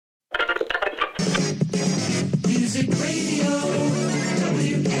Music Radio,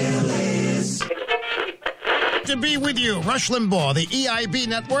 WKLAS. To be with you, Rush Limbaugh, the EIB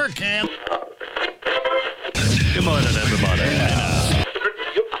Network, and... Good morning, everybody.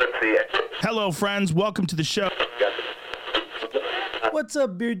 Hello, friends. Welcome to the show. What's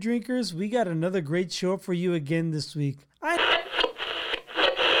up, beer drinkers? We got another great show for you again this week.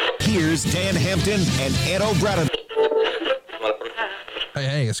 Here's Dan Hampton and Ed O'Brien.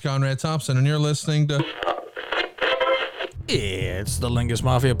 Hey, it's Conrad Thompson, and you're listening to... It's the Lingus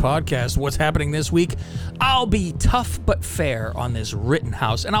Mafia podcast. What's happening this week? I'll be tough but fair on this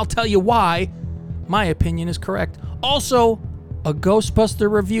Rittenhouse, and I'll tell you why my opinion is correct. Also, a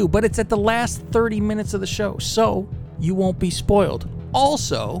Ghostbuster review, but it's at the last 30 minutes of the show, so you won't be spoiled.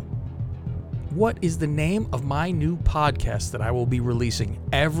 Also, what is the name of my new podcast that I will be releasing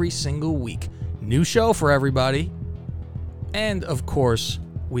every single week? New show for everybody. And, of course,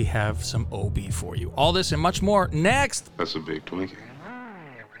 we have some OB for you. All this and much more next. That's a big Twinkie.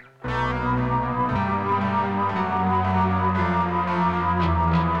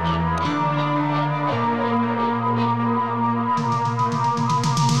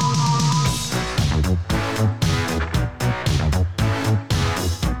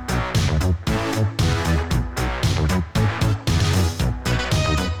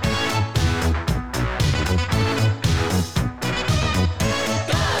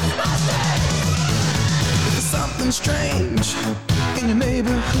 Strange in your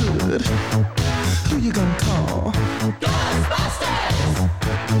neighborhood, who you gonna call? Ghostbusters!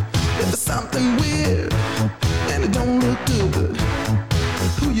 If there's something weird and it don't look good,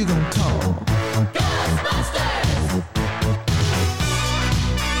 who you gonna call? Ghostbusters!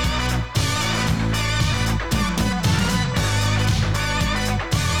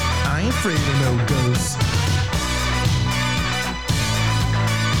 I ain't afraid of no ghosts.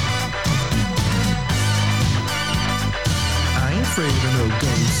 Afraid of no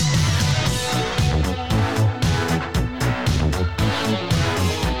ghosts.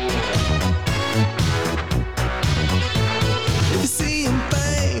 If you're seeing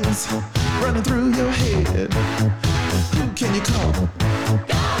things running through your head, who can you call?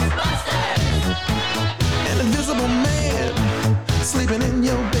 Ghostbusters! An invisible man sleeping in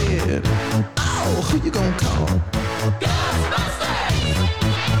your bed. Oh, who you gonna call? Ghostbusters!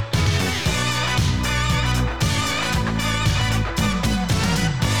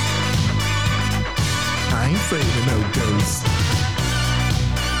 I ain't afraid of no ghosts.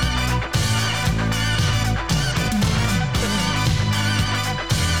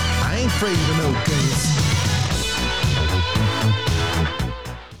 I ain't afraid of no ghosts.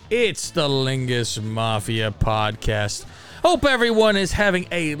 It's the Lingus Mafia podcast. Hope everyone is having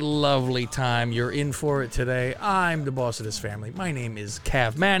a lovely time. You're in for it today. I'm the boss of this family. My name is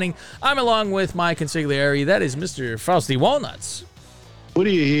Cav Manning. I'm along with my consigliere. That is Mr. Fausty Walnuts. What do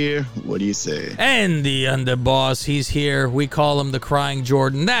you hear? What do you say? And the underboss, he's here. We call him the Crying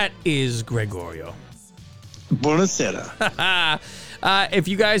Jordan. That is Gregorio. Buonasera. If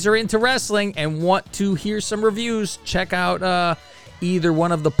you guys are into wrestling and want to hear some reviews, check out either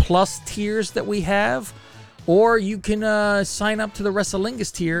one of the plus tiers that we have, or you can sign up to the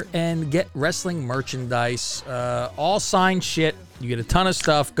Wrestlingus tier and get wrestling merchandise, all signed shit. You get a ton of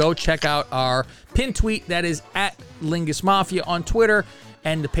stuff. Go check out our pin tweet. That is at Lingus Mafia on Twitter.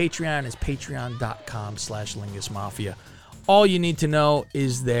 And the Patreon is patreon.com/Lingus Mafia. All you need to know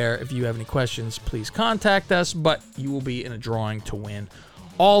is there. If you have any questions, please contact us. But you will be in a drawing to win.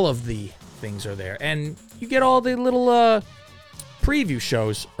 All of the things are there. And you get all the little preview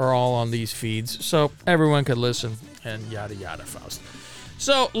shows are all on these feeds. So everyone could listen and yada yada, Faust.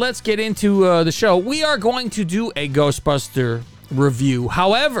 So let's get into the show. We are going to do a Ghostbuster review.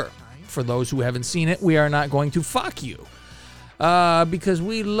 However, for those who haven't seen it, we are not going to fuck you. Because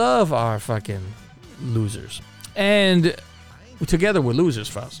we love our fucking losers. And together we're losers,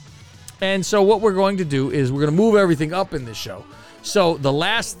 Faust. And so what we're going to do is we're going to move everything up in this show. So the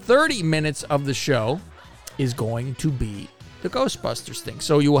last 30 minutes of the show is going to be the Ghostbusters thing.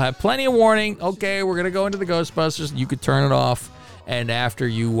 So you will have plenty of warning. Okay, we're going to go into the Ghostbusters. You could turn it off. And after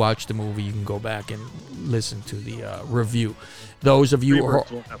you watch the movie, you can go back and listen to the review. Those of you who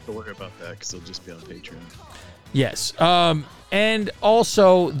won't have to worry about that because they'll just be on Patreon. Yes. And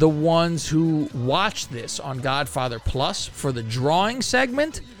also the ones who watch this on Godfather Plus for the drawing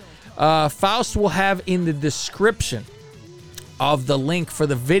segment, Faust will have in the description of the link for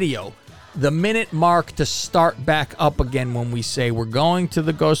the video the minute mark to start back up again when we say we're going to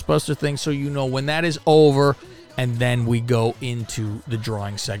the Ghostbuster thing, so you know when that is over, and then we go into the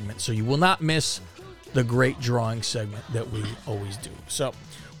drawing segment. So you will not miss the great drawing segment that we always do. So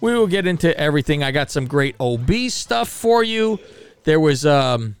we will get into everything. I got some great OB stuff for you. There was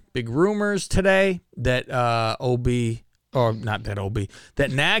big rumors today that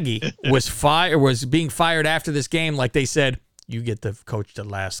that Nagy was being fired after this game. Like they said, you get to coach the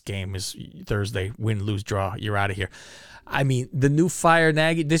last game is Thursday, win, lose, draw. You're out of here. I mean, the new fire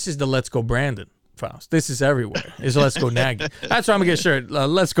Nagy. This is the Let's Go Brandon, Faust. This is everywhere. It's Let's Go Nagy. That's why I'm gonna get a shirt.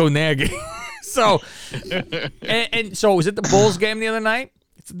 Let's Go Nagy. So, and so was it the Bulls game the other night?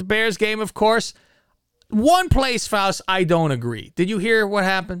 It's the Bears game, of course. One place, Faust, I don't agree. Did you hear what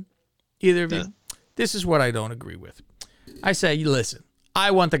happened? Either of you? This is what I don't agree with. I say, listen,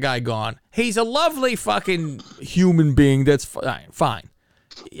 I want the guy gone. He's a lovely fucking human being. That's fine.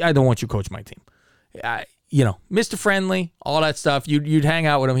 I don't want you to coach my team. Mr. Friendly, all that stuff. You'd hang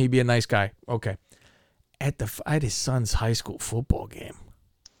out with him. He'd be a nice guy. Okay. At his son's high school football game.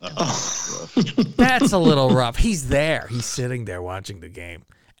 That's a little rough. He's there. He's sitting there watching the game.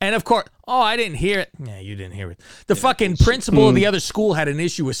 And of course, I didn't hear it. Yeah, you didn't hear it. The fucking principal of the other school had an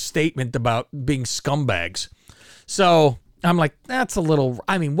issue, a statement about being scumbags. So I'm like, that's a little,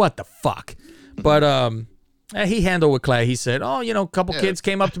 I mean, what the fuck? But he handled with Clay. He said, a couple kids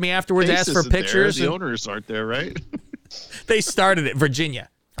came up to me afterwards, asked for pictures. The owners aren't there, right? They started it. Virginia.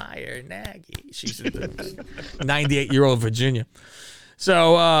 Fire Nagy. She's the 98-year-old Virginia.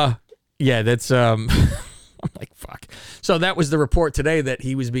 So, that's, I'm like, fuck. So that was the report today that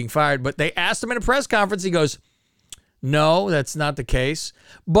he was being fired. But they asked him in a press conference. He goes, no, that's not the case.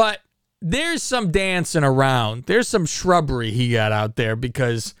 But there's some dancing around. There's some shrubbery he got out there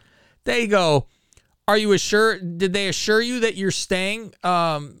because they go, are you assured? Did they assure you that you're staying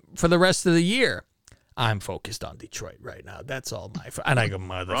for the rest of the year? I'm focused on Detroit right now. That's all and I go,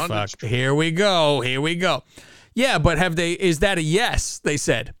 motherfucker, here we go. Yeah, but is that a yes? They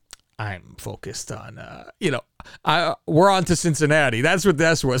said, I'm focused on, we're on to Cincinnati. That's what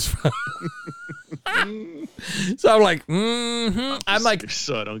this was. So I'm like, I'm like,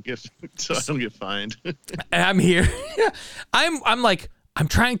 so I don't get fined. I'm here. I'm like, I'm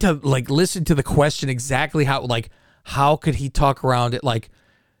trying to like listen to the question exactly how could he talk around it? Like,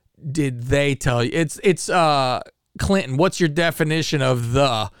 did they tell you? It's Clinton. What's your definition of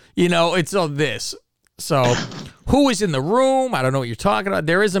it's all this. So who is in the room? I don't know what you're talking about.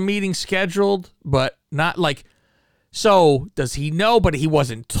 There is a meeting scheduled, but not like, so does he know, but he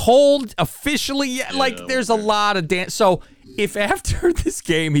wasn't told officially yet? Like there's a lot of dance. So if after this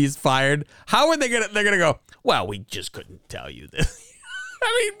game he's fired, how are they're going to go, well, we just couldn't tell you this.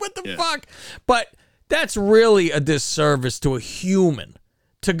 I mean, what the fuck? But that's really a disservice to a human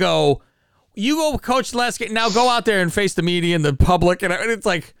to go, you go coach the last game, now go out there and face the media and the public. And it's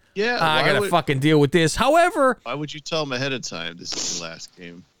like, I got to fucking deal with this. However, why would you tell them ahead of time this is the last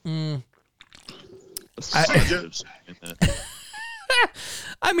game?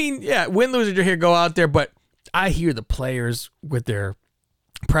 I mean, win, lose, or here, go out there. But I hear the players with their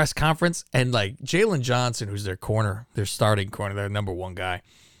press conference and like Jalen Johnson, who's their starting corner, their number one guy.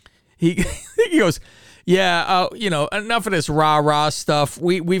 He goes, enough of this rah-rah stuff.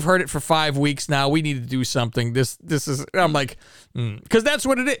 We've heard it for 5 weeks now. We need to do something. This is, I'm like, because that's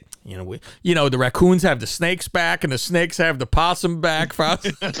what it is. The raccoons have the snakes back and the snakes have the possum back. We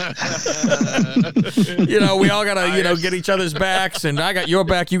all got to, get each other's backs, and I got your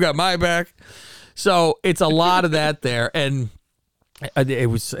back, you got my back. So it's a lot of that there. And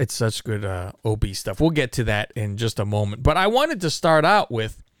it's such good OB stuff. We'll get to that in just a moment. But I wanted to start out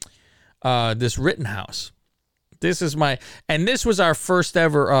with this Rittenhouse. This was our first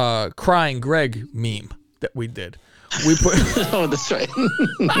ever crying Greg meme that we did. We put oh, that's right.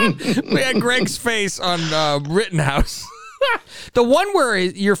 we had Greg's face on Rittenhouse. The one where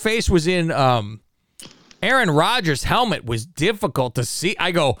your face was in Aaron Rodgers' helmet was difficult to see.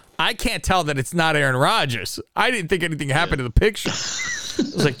 I go, I can't tell that it's not Aaron Rodgers. I didn't think anything happened to the picture. I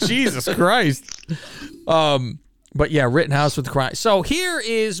was like, Jesus Christ. But yeah, Rittenhouse with the crime. So here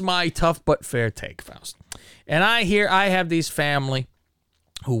is my tough but fair take, Faust. And I have these family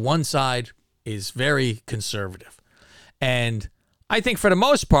who one side is very conservative. And I think for the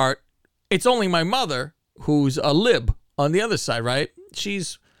most part, it's only my mother who's a lib on the other side, right?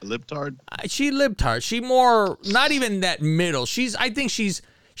 She's a libtard. She libtard. She more, not even that middle. She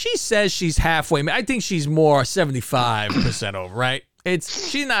says she's halfway. I think she's more 75% over, right?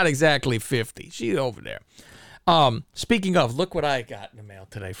 She's not exactly 50. She's over there. Speaking of, look what I got in the mail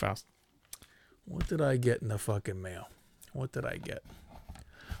today, Faust. What did I get in the fucking mail? What did I get?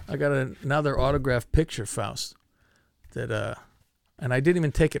 I got another autographed picture, Faust. That and I didn't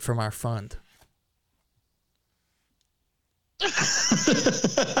even take it from our fund.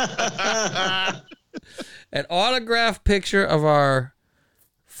 An autographed picture of our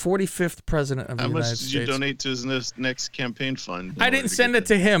 45th president of the How United much States. did you donate to his next campaign fund? I didn't send it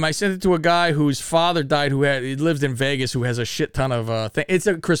to him. I sent it to a guy whose father died, he lived in Vegas, who has a shit ton of things. It's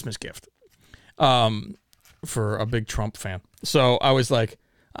a Christmas gift for a big Trump fan. So I was like,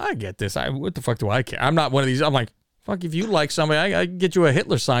 I get this. What the fuck do I care? I'm not one of these. I'm like, fuck, if you like somebody, I can get you a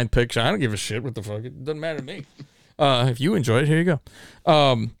Hitler signed picture. I don't give a shit what the fuck. It doesn't matter to me. If you enjoy it, here you go.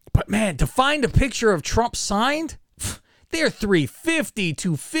 But man, to find a picture of Trump signed, they're $350,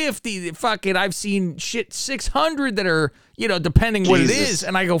 $250. Fucking, I've seen shit $600 that are, depending what it is.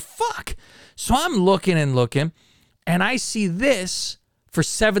 And I go, fuck. So I'm looking, and I see this for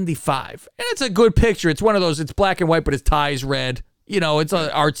 $75. And it's a good picture. It's one of those, it's black and white, but his tie is red. It's an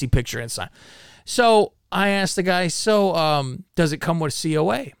artsy picture inside. So I asked the guy, does it come with a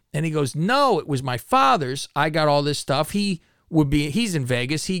COA? And he goes, no, it was my father's. I got all this stuff. He's in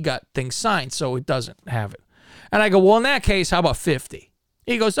Vegas. He got things signed, so it doesn't have it. And I go, well, in that case, how about 50?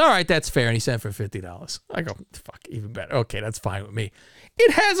 He goes, all right, that's fair. And he sent it for $50. I go, fuck, even better. Okay, that's fine with me.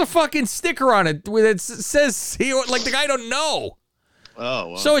 It has a fucking sticker on it that says, like the guy don't know. Oh,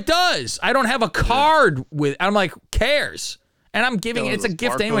 wow. So it does. I don't have a card with, I'm like, cares? And I'm giving it, it's a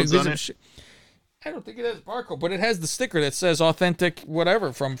gift anyway. I don't think it has a barcode, but it has the sticker that says authentic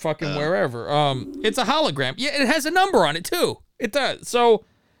whatever from fucking wherever. It's a hologram. Yeah, it has a number on it too. It does. So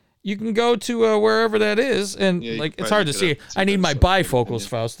you can go to wherever that is, and it's hard to see. I need my bifocals,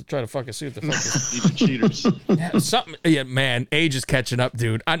 Faust, to try to fucking see what the fuck is. Need the cheaters. Something. Yeah, man, age is catching up,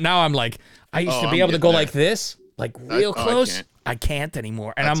 dude. Now I'm like, I used to be able to go like this, like real close. I can't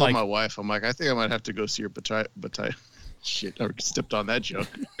anymore. And I'm like, my wife, I'm like, I think I might have to go see your battalion. Shit, I stepped on that joke.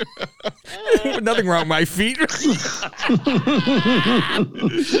 Nothing wrong with my feet. That's where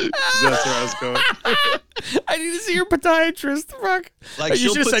I was going. I need to see your podiatrist. Fuck. Like,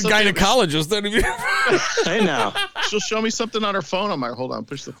 you should have said gynecologist. Hey, now. She'll show me something on her phone. I'm like, hold on,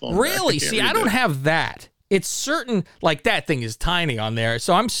 push the phone. Really? See, I don't have that. It's certain, like that thing is tiny on there,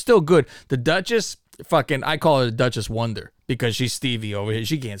 so I'm still good. The Duchess, I call her the Duchess Wonder because she's Stevie over here.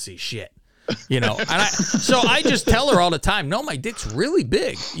 She can't see shit. And so I just tell her all the time, no, my dick's really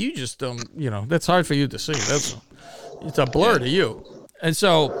big. You just that's hard for you to see. It's a blur to you. And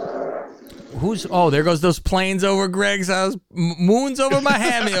so there goes those planes over Greg's house, moons over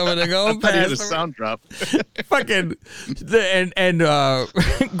Miami over there going past. I had a sound drop. Fucking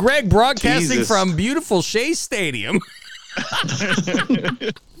Greg broadcasting from beautiful Shea Stadium.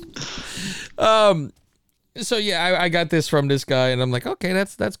 So yeah, I got this from this guy, and I'm like, okay,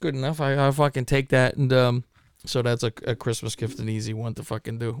 that's good enough. I fucking take that, and so that's a Christmas gift, an easy one to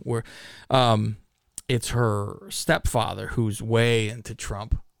fucking do. Where, it's her stepfather who's way into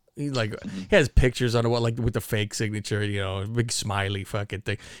Trump. He has pictures on it, like with the fake signature, big smiley fucking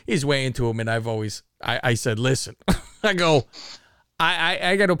thing. He's way into him, and I said, listen, I go,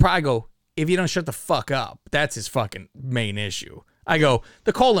 if you don't shut the fuck up, that's his fucking main issue. I go,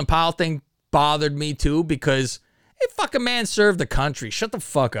 the Colin Powell thing bothered me too because if fucking man served the country, shut the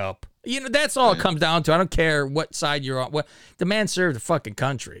fuck up. That's all it comes down to. I don't care what side you're on. The man served the fucking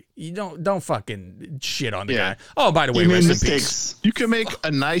country. You don't fucking shit on the guy. Oh, by the way, rest in peace. You can make a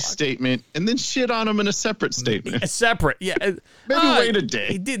nice statement and then shit on him in a separate statement. A separate, yeah. Maybe wait a day.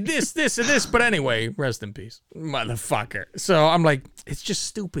 He did this, and this. But anyway, rest in peace, motherfucker. So I'm like, it's just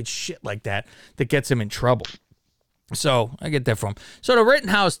stupid shit like that gets him in trouble. So I get that from him. So the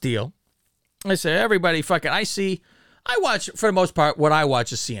Rittenhouse deal, I say, everybody fucking, I watch, for the most part, what I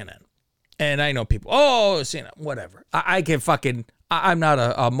watch is CNN. And I know people, CNN, whatever. I can fucking, I'm not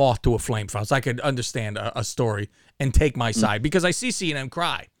a moth to a flame, Faust. I could understand a story and take my side because I see CNN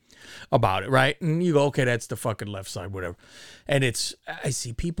cry about it, right? And you go, okay, that's the fucking left side, whatever. And I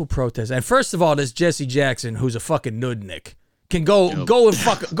see people protest. And first of all, this Jesse Jackson, who's a fucking nudnik, can go and go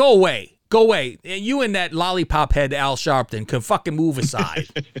away. Go away. You and that lollipop head Al Sharpton can fucking move aside.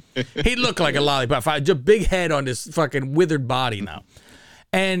 He looked like a lollipop. Just big head on this fucking withered body now.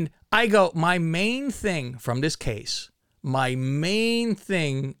 And I go, my main thing from this case,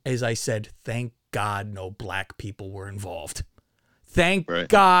 is I said, thank God no black people were involved. Thank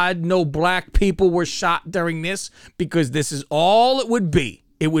God no black people were shot during this because this is all it would be.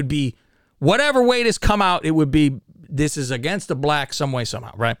 It would be whatever way this come out, it would be this is against the black some way,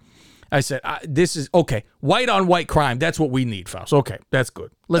 somehow, right? I said, this is, okay, white on white crime. That's what we need, Faust. Okay, that's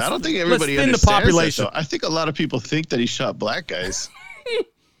good. I don't think everybody understands the population. That, I think a lot to think that he shot black guys.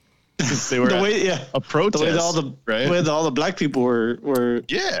 They were a protest. The way all the black people were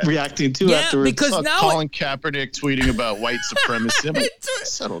reacting to afterwards. Because now Colin Kaepernick tweeting about white supremacy. I'm like,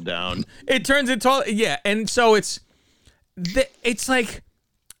 settle down. It turns into and so it's like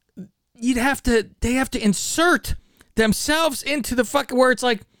they have to insert themselves into the fucking where it's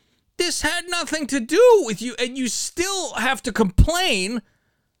like This had nothing to do with you, and you still have to complain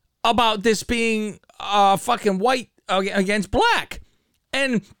about this being fucking white against black.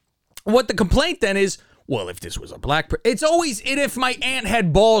 And what the complaint then is, well, if this was a black it's always, and if my aunt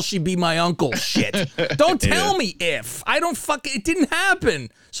had balls, she'd be my uncle. Shit. Don't tell me if. I don't it didn't happen.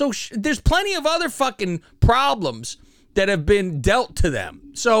 So there's plenty of other fucking problems that have been dealt to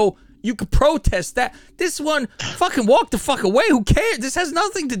them. So you could protest that. This one, fucking walk the fuck away. Who cares? This has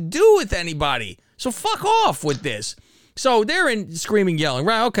nothing to do with anybody. So fuck off with this. So they're in screaming, yelling.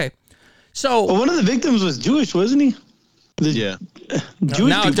 Right, okay. So one of the victims was Jewish, wasn't he? Jewish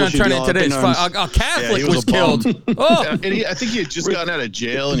now it's turning into this. A Catholic was killed. Oh, and I think he had just gotten out of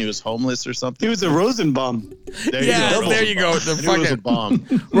jail and he was homeless or something. He was a Rosenbaum. There you go. The fucking was a bomb.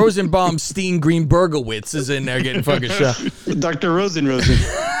 Rosenbaum Steen Greenbergowitz is in there getting fucking shot. Dr. Rosen.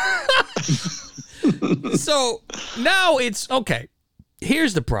 So now it's okay.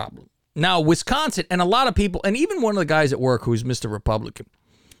 Here's the problem. Now Wisconsin and a lot of people, and even one of the guys at work who's Mr. Republican,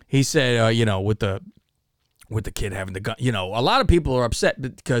 he said, with the kid having the gun, a lot of people are upset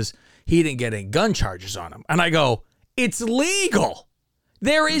because he didn't get any gun charges on him. And I go, it's legal.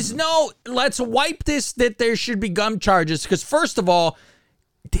 There is no, let's wipe this, that there should be gun charges. Because first of all,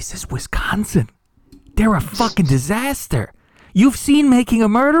 this is Wisconsin. They're a fucking disaster. You've seen Making a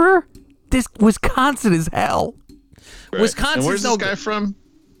Murderer? This Wisconsin is hell. Right. Wisconsin's where's this guy from?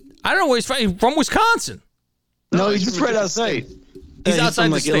 I don't know where he's from. He's from Wisconsin. No, he's just right outside. He's outside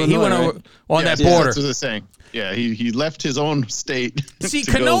the state. Illinois, he went over on that border. That's what they're saying. Yeah, he left his own state. See,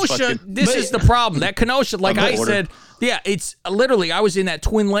 Kenosha, this is the problem. That Kenosha, like I said, it's literally, I was in that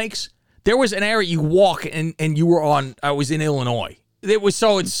Twin Lakes. There was an area you walk and you were on, I was in Illinois. It was,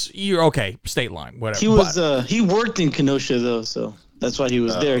 so you're okay, state line, whatever. He worked in Kenosha though, so that's why he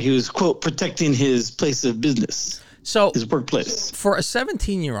was there. He was, quote, protecting his place of business. So his workplace. For a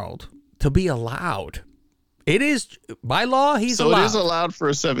 17-year-old to be allowed, it is by law. It is allowed for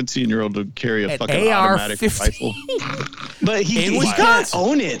a 17-year-old to carry a fucking automatic rifle. But he can't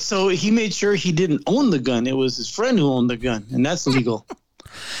own it, so he made sure he didn't own the gun. It was his friend who owned the gun, and that's legal.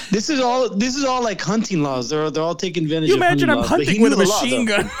 This is all like hunting laws. They're all taking advantage. You of imagine I'm hunting with a machine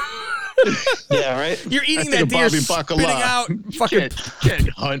gun. Yeah, right. You're eating that deer, spitting out. Fucking can't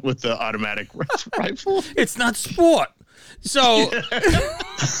hunt with the automatic rifle. It's not sport. So,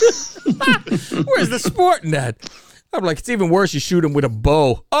 where's the sport in that? I'm like, it's even worse. You shoot him with a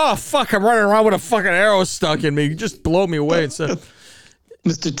bow. Oh fuck! I'm running around with a fucking arrow stuck in me. You just blow me away and stuff.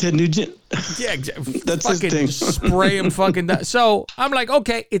 Mr. Ted Nugent. Yeah, that's fucking his thing. Spray him fucking down. So I'm like,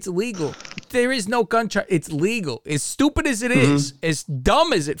 okay, it's legal. There is no gun charge. It's legal. As stupid as it is, as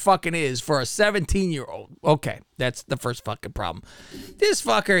dumb as it fucking is for a 17-year-old. Okay, that's the first fucking problem. This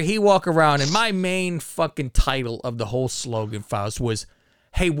fucker, he walk around, and my main fucking title of the whole slogan, Faust, was,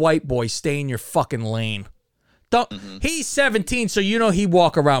 "Hey, white boy, stay in your fucking lane." Don't. He's 17, so you know he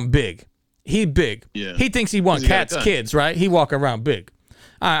walk around big. He big. Yeah. He thinks he want cats, kids, right? He walk around big.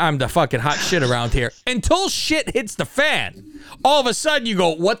 I'm the fucking hot shit around here. Until shit hits the fan. All of a sudden you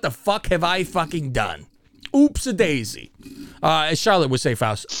go, what the fuck have I fucking done? Oops-a-daisy. As Charlotte would say,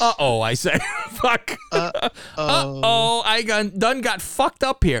 Faust, uh-oh, I say. Fuck. Uh-oh, I done got fucked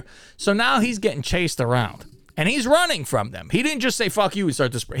up here. So now he's getting chased around. And he's running from them. He didn't just say, fuck you, and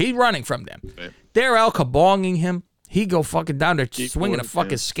start to spray. He's running from them. Right. They're al-kabonging him. He go fucking down there swinging a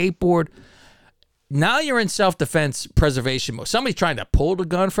fucking skateboard. Now you're in self-defense preservation mode. Somebody's trying to pull the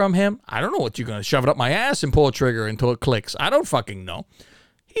gun from him. I don't know what you're going to shove it up my ass and pull a trigger until it clicks. I don't fucking know.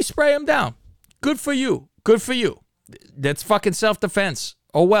 He spray him down. Good for you. Good for you. That's fucking self-defense.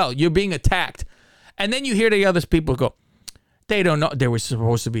 Oh, well, you're being attacked. And then you hear the other people go, they don't know. They were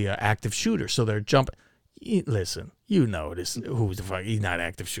supposed to be an active shooter, so they're jumping. Listen, you know this. Who's the fuck? He's not an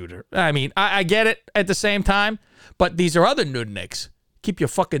active shooter. I mean, I get it at the same time, but these are other nudniks. Keep your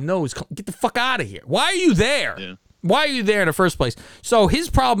fucking nose. Get the fuck out of here. Why are you there? Yeah. Why are you there in the first place? So his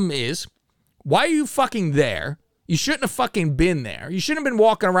problem is, why are you fucking there? You shouldn't have fucking been there. You shouldn't have been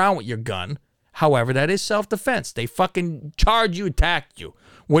walking around with your gun. However, that is self-defense. They fucking charged you, attacked you.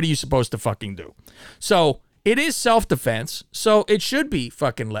 What are you supposed to fucking do? So it is self-defense. So it should be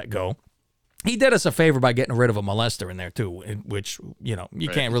fucking let go. He did us a favor by getting rid of a molester in there, too, which, you know, you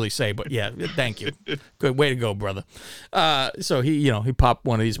can't really say, but yeah, thank you. Good way to go, brother. So he popped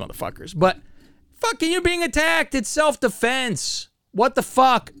one of these motherfuckers. But fucking you're being attacked. It's self-defense. What the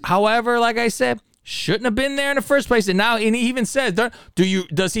fuck? However, like I said, shouldn't have been there in the first place. And now, and he even says,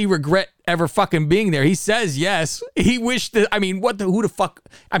 does he regret ever fucking being there? He says yes. He wished that, I mean, who the fuck?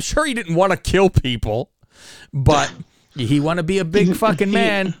 I'm sure he didn't want to kill people, but... He want to be a big fucking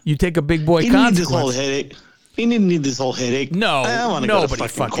man. You take a big boy consequence. He needs his whole headache. He didn't need this whole headache. No, I want to go to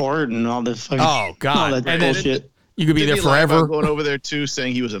fucking court and all this fucking. Oh God, all that and bullshit. You could be there Didn't he lie forever. about going over there too,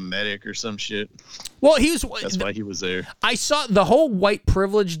 saying he was a medic or some shit. Well, That's why he was there. I saw the whole white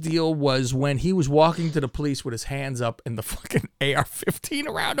privilege deal was when he was walking to the police with his hands up and the fucking AR-15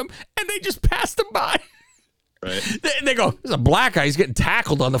 around him, and they just passed him by. Right. They go, there's a black guy. He's getting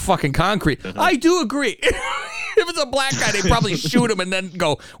tackled on the fucking concrete. I do agree. If it's a black guy, they probably shoot him and then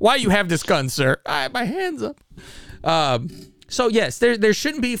go, why you have this gun, sir? I have my hands up. So, yes, there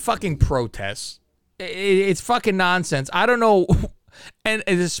shouldn't be fucking protests. It's fucking nonsense. I don't know. And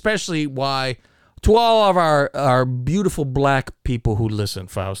especially why, to all of our beautiful black people who listen,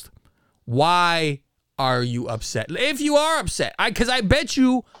 Faust, why are you upset? If you are upset, because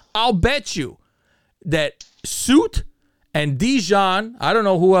I'll bet you that Suit and Dijon, I don't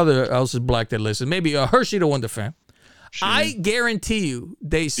know who else is black that listen, maybe Hershey the Wonder fan. Sure. I guarantee you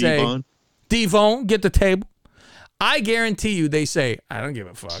they say, Devon, get the table. I guarantee you they say, I don't give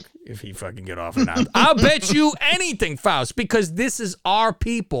a fuck if he fucking get off or not. I'll bet you anything, Faust, because this is our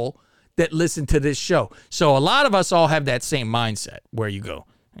people that listen to this show. So a lot of us all have that same mindset where you go,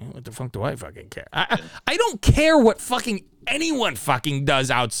 what the fuck do I fucking care? I don't care what fucking anyone fucking does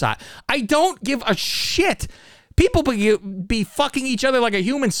outside. I don't give a shit. People be fucking each other like a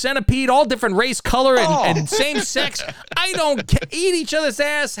human centipede, all different race, color, and same sex. I don't eat each other's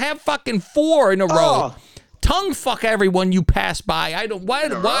ass, have fucking 4 in a row. Tongue fuck everyone you pass by. I don't. Why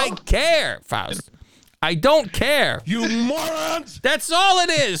do I care, Faust? I don't care. You morons! That's all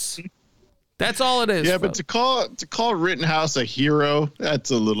it is. That's all it is. Yeah, but to call Rittenhouse a hero, that's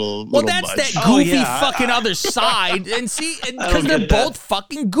a little. Well, that's much. that goofy fucking other side, and see, because they're both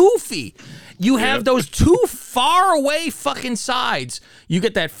fucking goofy. You have those two far away fucking sides. You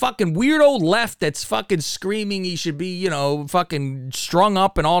get that fucking weirdo left that's fucking screaming he should be, fucking strung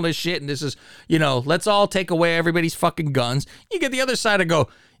up and all this shit. And this is, let's all take away everybody's fucking guns. You get the other side and go,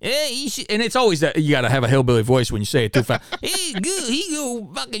 he should, and it's always that you got to have a hillbilly voice when you say it too fast. He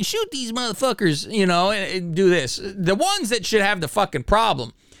go fucking shoot these motherfuckers, and do this. The ones that should have the fucking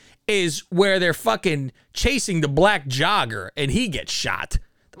problem is where they're fucking chasing the black jogger and he gets shot.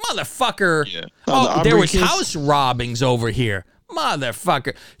 The motherfucker. Yeah. There was house robbings over here.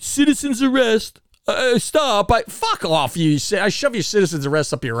 Motherfucker. Citizen's arrest. Stop. Fuck off, you. I shove your citizen's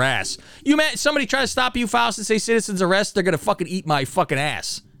arrest up your ass. Somebody try to stop you, Faust, and say citizen's arrest, they're going to fucking eat my fucking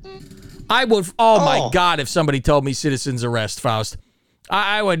ass. I would. Oh, my God, if somebody told me citizen's arrest, Faust.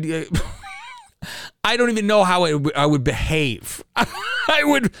 I would. I don't even know how I would behave. I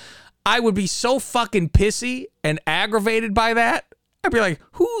would be so fucking pissy and aggravated by that. I'd be like,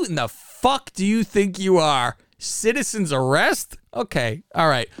 who in the fuck do you think you are? Citizen's arrest? Okay, all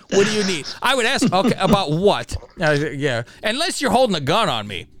right. What do you need? I would ask, okay, about what? Yeah, unless you're holding a gun on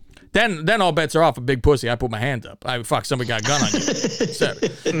me. Then all bets are off. A big pussy. I put my hand up. Somebody got a gun on you. So,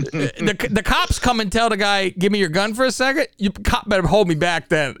 the cops come and tell the guy, give me your gun for a second. You cop better hold me back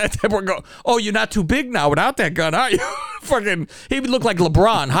then. And then we're going, oh, you're not too big now without that gun, are you? Fucking, he would look like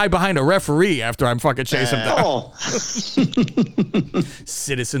LeBron, hide behind a referee after I'm fucking chasing him down.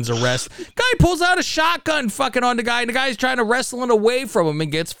 Citizen's arrest. Guy pulls out a shotgun fucking on the guy, and the guy's trying to wrestle it away from him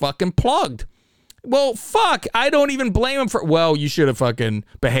and gets fucking plugged. Well, fuck, I don't even blame him for, well, you should have fucking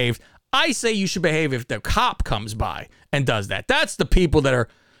behaved. I say you should behave if the cop comes by and does that. That's the people that are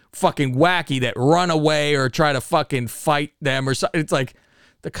fucking wacky that run away or try to fucking fight them or something. It's like,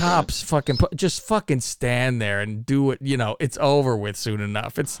 the cops just fucking stand there and do it. It's over with soon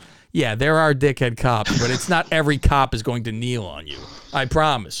enough. There are dickhead cops, but it's not every cop is going to kneel on you. I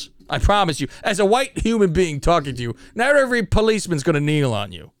promise. I promise you. As a white human being talking to you, not every policeman's going to kneel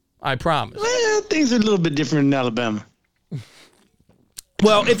on you. I promise. Well, things are a little bit different in Alabama.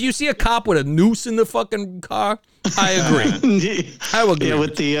 Well, if you see a cop with a noose in the fucking car, I agree. I will agree. Yeah,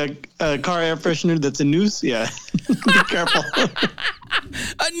 with the car air freshener that's a noose. Yeah. Be careful.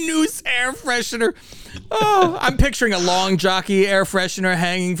 A noose air freshener. Oh, I'm picturing a long jockey air freshener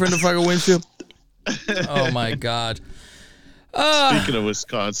hanging from the fucking windshield. Oh, my God. Speaking of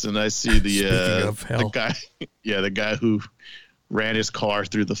Wisconsin, I see the guy. Yeah, the guy who ran his car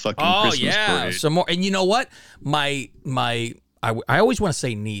through the fucking Christmas parade. Some more. And you know what? I always want to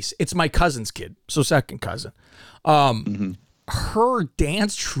say niece. It's my cousin's kid, so second cousin. Her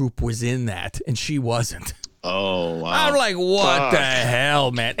dance troupe was in that, and she wasn't. Oh, wow. I'm like, what the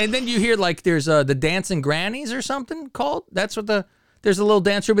hell, man? And then you hear, like, there's the Dancing Grannies or something called. That's what there's a little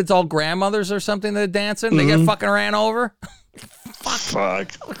dance troupe. It's all grandmothers or something that are dancing. They get fucking ran over.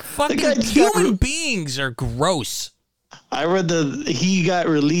 Fuck. Fucking human beings are gross. I read he got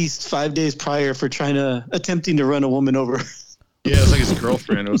released 5 days prior for attempting to run a woman over. Yeah, it was like his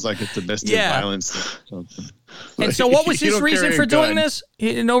girlfriend. It was like a domestic violence or something. And so what was his reason for doing this?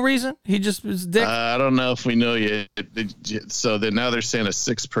 No reason? He just was dick? I don't know if we know yet. So now they're saying a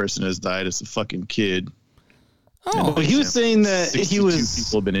sixth person has died. It's a fucking kid. Oh, he was saying that people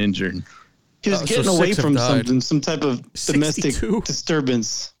have been injured. He was getting away from something, some type of domestic 62?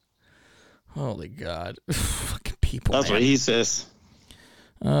 disturbance. Holy God. Fucking people, That's what he says.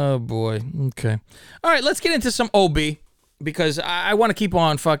 Oh, boy. Okay. All right, let's get into some OB, because I want to keep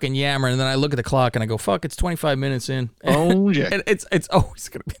on fucking yammering, and then I look at the clock and I go, fuck, it's 25 minutes in. Oh, yeah. And it's always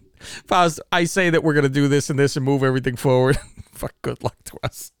going to be... If I say that we're going to do this and move everything forward, fuck, good luck to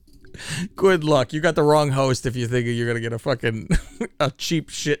us. Good luck. You got the wrong host if you think you're going to get a fucking a cheap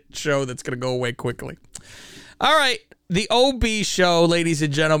shit show that's going to go away quickly. All right. The OB show, ladies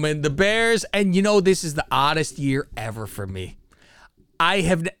and gentlemen, the Bears, and this is the oddest year ever for me. I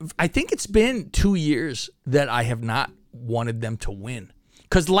think it's been 2 years that I have not wanted them to win.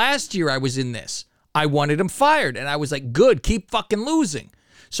 Because last year I was in this. I wanted them fired, and I was like, good, keep fucking losing.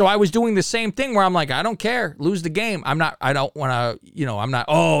 So I was doing the same thing where I'm like, I don't care, lose the game. I don't want to, I'm not,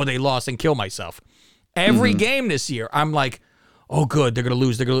 oh, they lost and kill myself. Every game this year, I'm like, oh, good, they're going to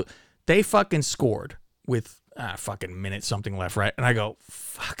lose. They fucking scored with fucking minute something left, right? And I go,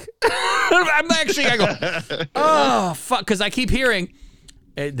 fuck. I go, oh, fuck. Because I keep hearing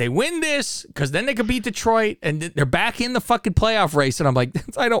they win this because then they could beat Detroit and they're back in the fucking playoff race. And I'm like,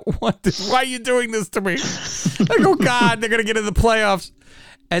 I don't want this. Why are you doing this to me? I go, God, they're going to get in the playoffs.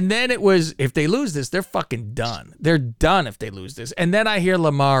 And then it was, if they lose this, they're fucking done. They're done if they lose this. And then I hear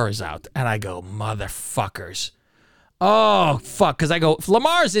Lamar is out. And I go, motherfuckers. Oh, fuck. Because I go, if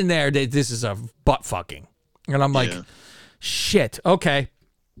Lamar's in there, this is a butt fucking. And I'm like, shit, okay.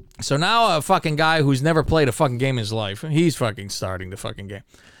 So now a fucking guy who's never played a fucking game in his life, he's fucking starting the fucking game.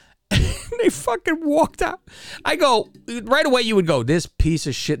 They fucking walked out. I go, right away you would go, this piece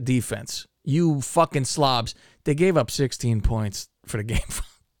of shit defense. You fucking slobs. They gave up 16 points for the game.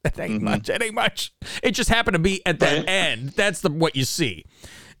 That ain't much. That ain't much. It just happened to be at the end. That's what you see.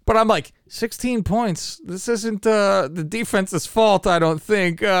 But I'm like, 16 points. This isn't the defense's fault, I don't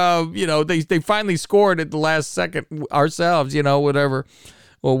think. They finally scored at the last second ourselves, whatever.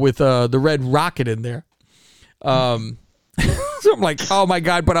 Or with the Red Rocket in there. So I'm like, oh my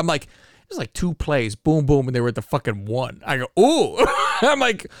God. But I'm like, it was like 2 plays, boom, boom, and they were at the fucking 1. I go, ooh. I'm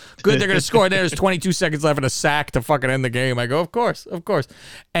like, good, they're going to score. There's 22 seconds left and a sack to fucking end the game. I go, of course.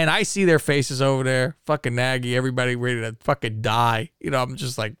 And I see their faces over there, fucking Nagy, everybody ready to fucking die. I'm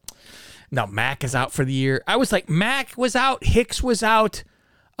just like, no, Mac is out for the year. I was like, Mac was out, Hicks was out,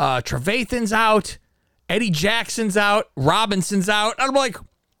 Trevathan's out, Eddie Jackson's out, Robinson's out. I'm like,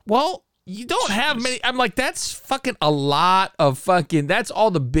 well, you don't have many. I'm like, that's fucking a lot of fucking, that's all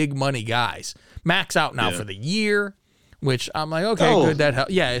the big money guys. Mac's out now for the year, which I'm like, okay, good. That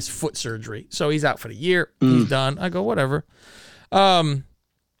helps. Yeah, it's foot surgery. So he's out for the year. He's done. I go, whatever.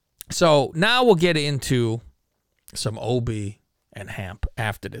 So now we'll get into some OB and Hamp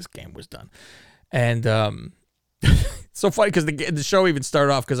after this game was done. And it's so funny because the show even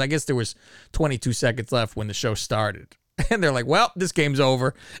started off because I guess there was 22 seconds left when the show started. And they're like, well, this game's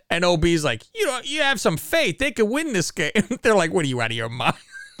over. And OB's like, you have some faith. They could win this game. They're like, what are you, out of your mind?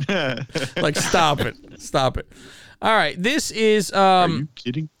 Like, stop it. All right, this is Are you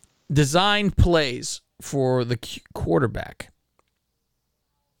kidding? Designed plays for the quarterback.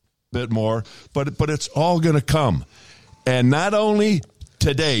 Bit more, but it's all going to come. And not only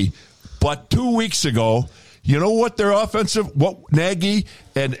today, but 2 weeks ago, you know what what Nagy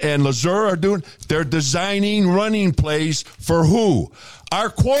and Lazure are doing? They're designing running plays for who?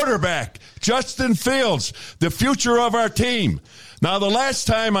 Our quarterback, Justin Fields, the future of our team. Now, the last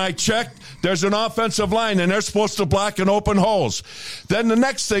time I checked, there's an offensive line, and they're supposed to block and open holes. Then the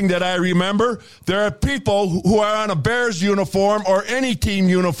next thing that I remember, there are people who are on a Bears uniform or any team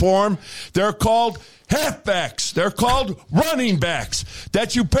uniform. They're called halfbacks. They're called running backs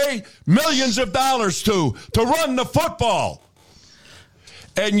that you pay millions of dollars to run the football.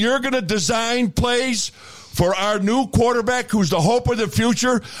 And you're going to design plays for our new quarterback who's the hope of the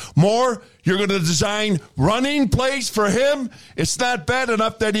future. You're going to design running plays for him. It's not bad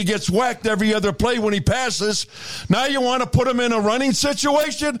enough that he gets whacked every other play when he passes. Now you want to put him in a running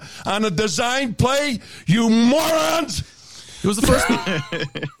situation on a design play? You morons! It was the first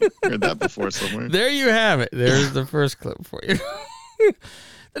Heard that before somewhere. There you have it. There's the first clip for you.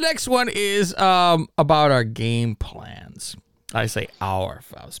 The next one is about our game plans. I say our,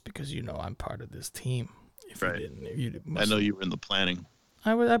 Faust, because I'm part of this team. If right. You didn't, I know you were in the planning.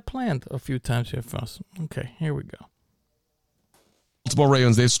 I planned a few times here, Faust. Okay, here we go. Baltimore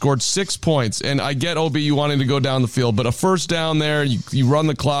Ravens, they've scored 6 points, and I get OB you wanting to go down the field, but a first down there, you run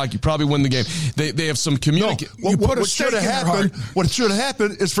the clock, you probably win the game. They have some communication. No, what should have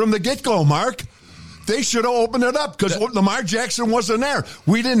happened is from the get-go, Mark. They should have opened it up because Lamar Jackson wasn't there.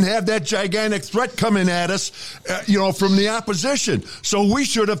 We didn't have that gigantic threat coming at us, from the opposition. So we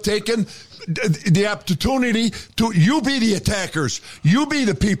should have taken the opportunity to, you be the attackers, you be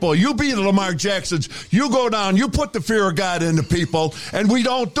the people, you be the Lamar Jacksons, you go down, you put the fear of God into people, and we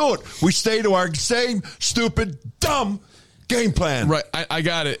don't do it. We stay to our same stupid, dumb game plan. Right, I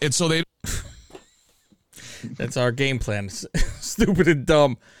got it. And so they... That's our game plan. Stupid and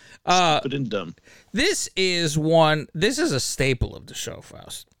dumb. Stupid and dumb. This is a staple of the show,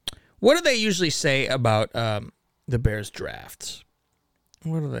 Faust. What do they usually say about the Bears drafts?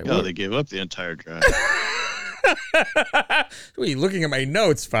 What are they? They gave up the entire draft. What are you looking at my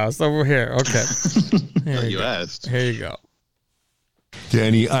notes, Faust? Over here. Okay. You asked. Here you go.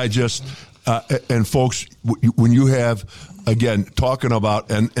 Danny, I just, and folks, when you have, again, talking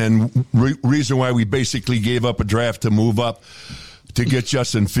about, reason why we basically gave up a draft to move up to get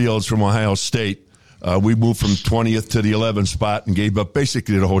Justin Fields from Ohio State. We moved from 20th to the 11th spot and gave up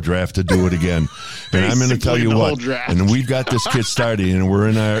basically the whole draft to do it again. And I'm going to tell you what, and we've got this kid starting, and we're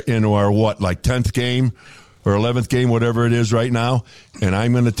into our 10th game or 11th game, whatever it is right now. And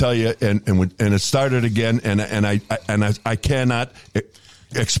I'm going to tell you, and it started again, and I cannot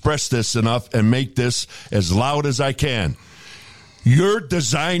express this enough and make this as loud as I can. You're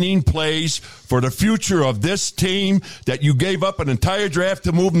designing plays for the future of this team that you gave up an entire draft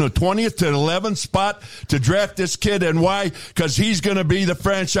to move from the 20th to the 11th spot to draft this kid. And why? Because he's going to be the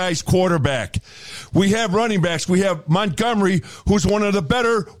franchise quarterback. We have running backs. We have Montgomery, who's one of the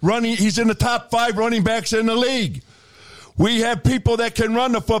better he's in the top 5 running backs in the league. We have people that can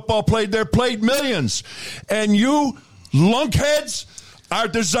run the football play. They're played millions. And you lunkheads are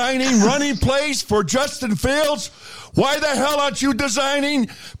designing running plays for Justin Fields. Why the hell aren't you designing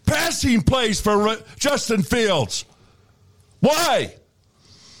passing plays for Justin Fields? Why?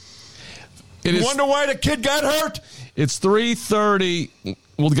 You wonder why the kid got hurt? It's 3:30.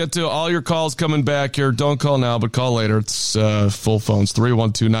 We'll get to all your calls coming back here. Don't call now, but call later. It's full phones,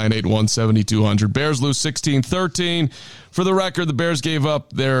 312-981-7200. Bears lose 16-13. For the record, the Bears gave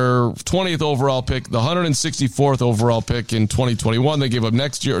up their 20th overall pick, the 164th overall pick in 2021. They gave up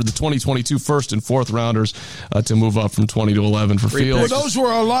next year, the 2022 first and fourth rounders to move up from 20 to 11 for Fields. Well, those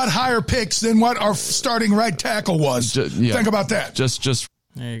were a lot higher picks than what our starting right tackle was. Think about that. Just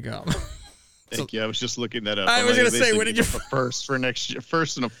there you go. Thank you. I was just looking that up. I was going to say, what did you... First for next year,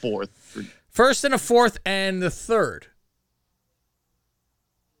 first and a fourth. First and a fourth and the third. Is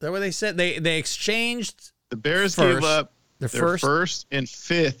that what they said? They exchanged... The Bears gave up their first and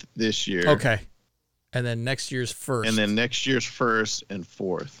fifth this year. Okay. And then next year's first. And then next year's first and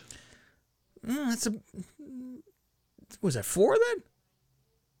fourth. Was that 4 then?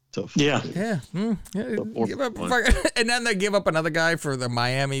 So yeah. Give up, and then they give up another guy for the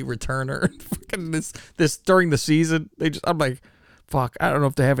Miami returner. Fucking this during the season. I'm like, fuck. I don't know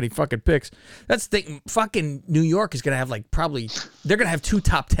if they have any fucking picks. That's the thing. Fucking New York is gonna have they're gonna have 2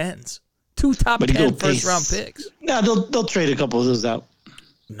 top 10s, 2 top 10 first round picks. No, they'll trade a couple of those out.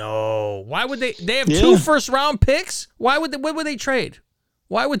 No, why would they? They have 2 first round picks. What would they trade?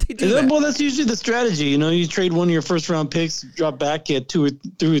 Why would they do that? Well, that's usually the strategy. You trade one of your first round picks, drop back, get 2 or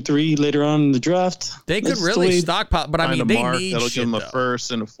 3 later on in the draft. They could really stockpile, but I mean, they need that'll shit, give them a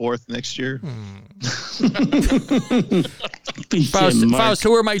first and a fourth next year. Faust,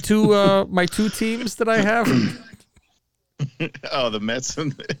 who are my two teams that I have? The Mets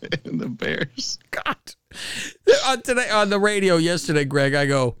and the Bears. God. Today on the radio yesterday, Greg,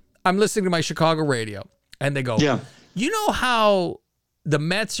 I'm listening to my Chicago radio, and they go, you know how the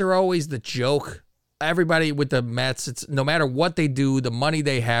Mets are always the joke? Everybody with the Mets, it's no matter what they do, the money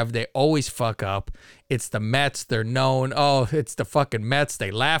they have, they always fuck up. It's the Mets. They're known. Oh, it's the fucking Mets.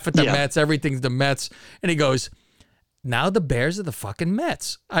 They laugh at the Mets. Everything's the Mets. And he goes, now the Bears are the fucking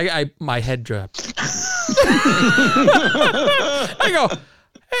Mets. My head dropped. I go,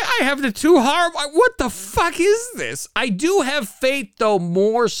 I have the 2 hard. What the fuck is this? I do have faith, though,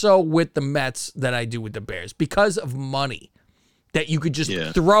 more so with the Mets than I do with the Bears because of money. That you could just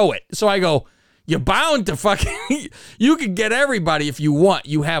throw it. So I go, you're bound to fucking... You can get everybody if you want.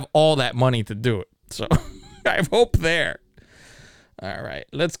 You have all that money to do it. So I have hope there. All right.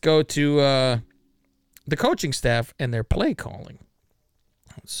 Let's go to the coaching staff and their play calling.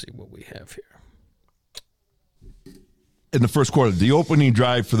 Let's see what we have here. In the first quarter, the opening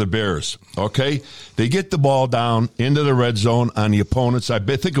drive for the Bears, okay? They get the ball down into the red zone on the opponents. I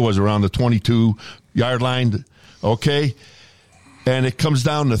think it was around the 22-yard line, okay? and it comes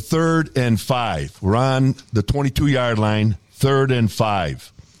down to 3rd and 5. We're on the 22-yard line, 3rd and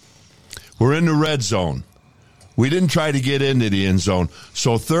 5. We're in the red zone. We didn't try to get into the end zone.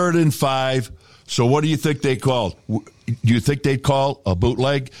 So 3rd and 5. So what do you think they called? Do you think they'd call a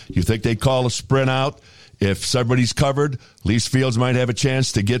bootleg? Do you think they'd call a sprint out? If somebody's covered, Lease Fields might have a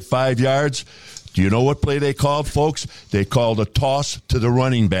chance to get 5 yards. Do you know what play they called, folks? They called a toss to the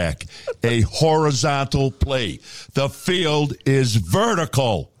running back, a horizontal play. The field is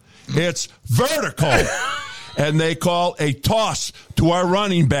vertical. It's vertical. And they call a toss to our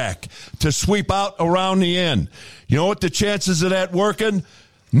running back to sweep out around the end. You know what the chances of that working?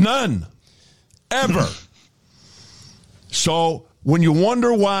 None. Ever. So when you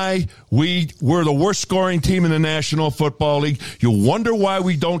wonder why we're the worst scoring team in the National Football League, you wonder why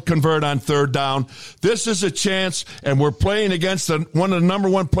we don't convert on 3rd down. This is a chance, and we're playing against one of the number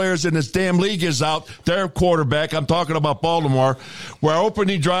 1 players in this damn league is out, their quarterback. I'm talking about Baltimore. We're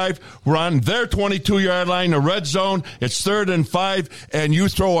opening drive. We're on their 22-yard line, the red zone. It's 3rd and 5, and you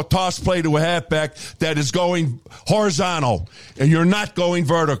throw a toss play to a halfback that is going horizontal, and you're not going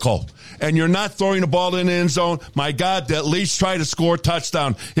vertical. And you're not throwing the ball in the end zone, my God, at least try to score a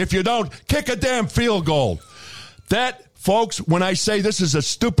touchdown. If you don't, kick a damn field goal. That, folks, when I say this is a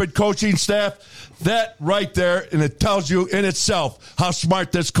stupid coaching staff, that right there, and it tells you in itself how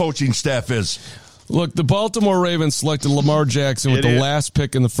smart this coaching staff is. Look, the Baltimore Ravens selected Lamar Jackson with the last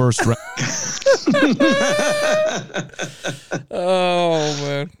pick in the first round. Oh,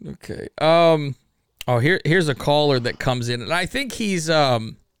 man. Okay. Here's a caller that comes in, and I think he's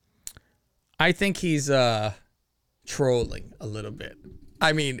trolling a little bit.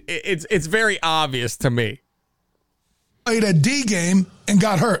 I mean, it's very obvious to me. Played a D game and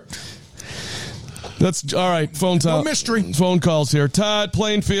got hurt. That's all right. Phone No mystery. Phone calls here. Todd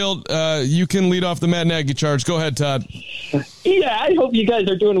Plainfield, you can lead off the Matt Nagy charge. Go ahead, Todd. Yeah, I hope you guys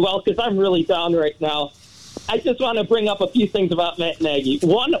are doing well because I'm really down right now. I just want to bring up a few things about Matt Nagy.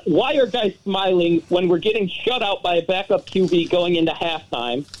 One, why are guys smiling when we're getting shut out by a backup QB going into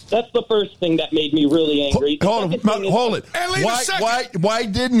halftime? That's the first thing that made me really angry. Hold it. Why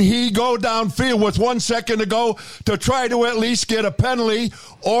didn't he go downfield with 1 second to go to try to at least get a penalty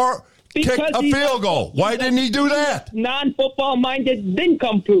or kick a field goal? Why didn't he do that? Non-football minded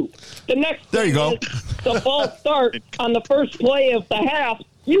nincompoop. The next there you go. The false start on the first play of the half.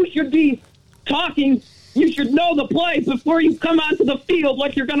 You should be talking. You should know the play before you come onto the field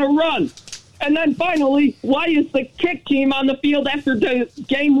like you're going to run. And then finally, why is the kick team on the field after the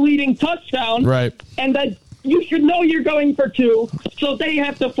game-leading touchdown? Right. And that you should know you're going for 2, so they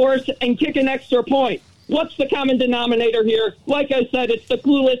have to force and kick an extra point. What's the common denominator here? Like I said, it's the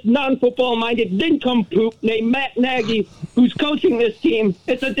clueless, non-football-minded nincompoop named Matt Nagy who's coaching this team.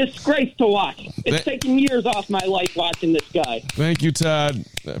 It's a disgrace to watch. It's taking years off my life watching this guy. Thank you, Todd.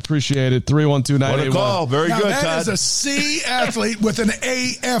 Appreciate it. 312-981. What a call. Very good, Todd. That is a C athlete with an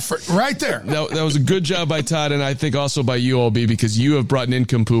A effort right there. That was a good job by Todd, and I think also by you, OB, because you have brought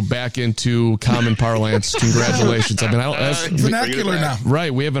nincompoop back into common parlance. Congratulations. I mean, that's vernacular now.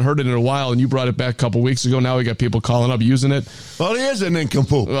 Right. We haven't heard it in a while, and you brought it back a couple weeks ago. Now we got people calling up using it. Well, he is a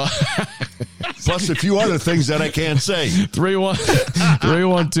nincompoop. Plus a few other things that I can't say.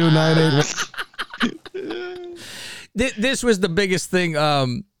 312-981. This was the biggest thing.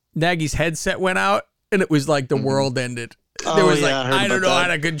 Nagy's headset went out, and it was like the world ended. There was I don't know how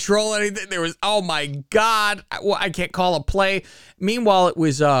to control anything. There was, oh my God, I can't call a play. Meanwhile, it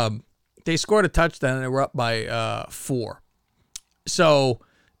was they scored a touchdown and they were up by 4. So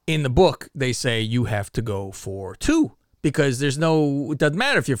in the book, they say you have to go for 2 because it doesn't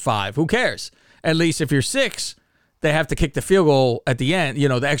matter if you're 5. Who cares? At least if you're 6, they have to kick the field goal at the end,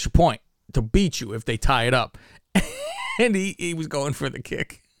 the extra point to beat you if they tie it up. And he was going for the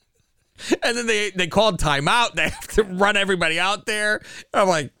kick. And then they called timeout. They have to run everybody out there. I'm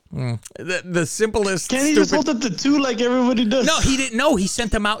like, the simplest. Can't he just hold up to 2 like everybody does? No, he didn't know. He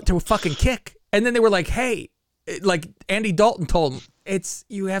sent them out to a fucking kick. And then they were like, hey, like Andy Dalton told him,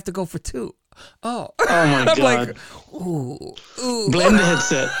 you have to go for 2. Oh my God. Like, ooh. Blame the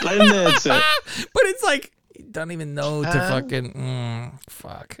headset. But it's like, you don't even know to fucking,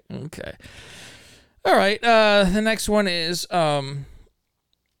 fuck. Okay. All right. The next one is about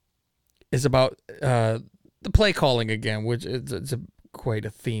the play calling again, which it's quite a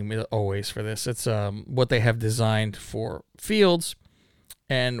theme always for this. It's what they have designed for Fields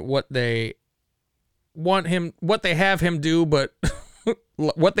and what they have him do, but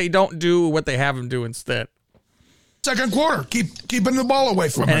what they don't do, what they have him do instead. Second quarter, keeping the ball away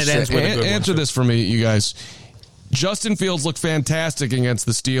from us. Answer this for me, you guys. Justin Fields looked fantastic against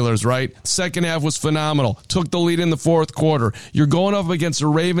the Steelers, right? Second half was phenomenal. Took the lead in the fourth quarter. You're going up against a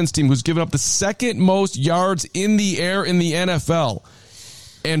Ravens team who's given up the second most yards in the air in the NFL.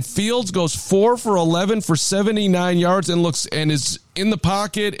 And Fields goes 4 for 11 for 79 yards and is in the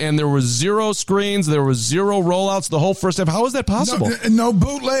pocket, and there was 0 screens, there was 0 rollouts the whole first half. How is that possible? No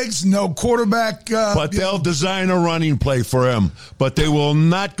bootlegs, no quarterback. But they'll design a running play for him. But they will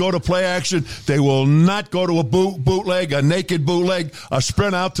not go to play action. They will not go to a bootleg, a naked bootleg, a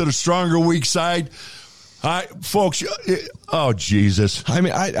sprint out to the stronger weak side. Folks, oh, Jesus. I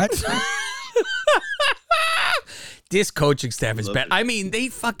mean, This coaching staff is bad. I mean,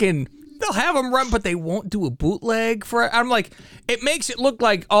 they'll have him run, but they won't do a bootleg for. I'm like, it makes it look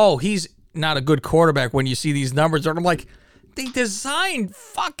like, oh, he's not a good quarterback when you see these numbers. And I'm like, they designed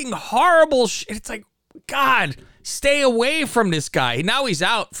fucking horrible shit. It's like, God, stay away from this guy. Now he's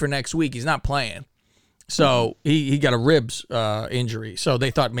out for next week. He's not playing. So he got a ribs injury. So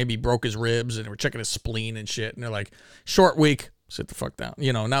they thought maybe he broke his ribs, and they were checking his spleen and shit. And they're like, short week. Sit the fuck down.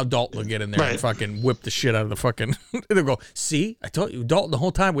 Now Dalton will get in there and fucking whip the shit out of the fucking... They'll go, see? I told you, Dalton the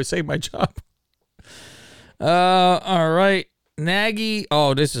whole time would save my job. All right. Nagy...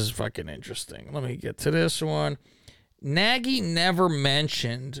 Oh, this is fucking interesting. Let me get to this one. Nagy never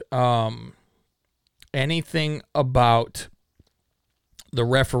mentioned anything about the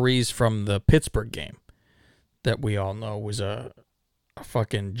referees from the Pittsburgh game that we all know was a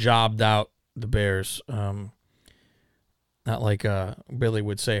fucking jobbed out the Bears. Not like Billy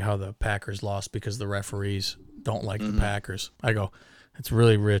would say how the Packers lost because the referees don't like the Packers. I go, it's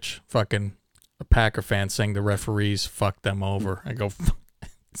really rich. Fucking a Packer fan saying the referees fucked them over. I go,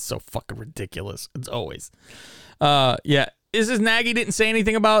 it's so fucking ridiculous. It's always. Yeah. This is Nagy didn't say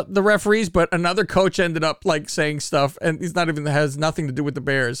anything about the referees, but another coach ended up like saying stuff, and he's not even has nothing to do with the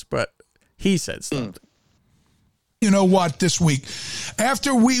Bears, but he said something. You know what, this week,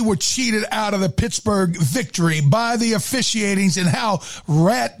 after we were cheated out of the Pittsburgh victory by the officiatings and how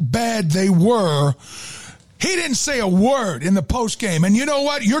rat bad they were, he didn't say a word in the postgame. And you know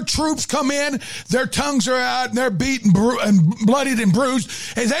what? Your troops come in, their tongues are out, and they're beaten and bloodied and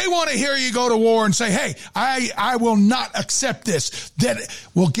bruised, and they want to hear you go to war and say, hey, I will not accept this.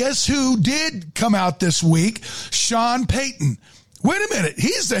 Well, guess who did come out this week? Sean Payton. Wait a minute.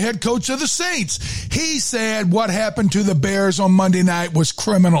 He's the head coach of the Saints. He said what happened to the Bears on Monday night was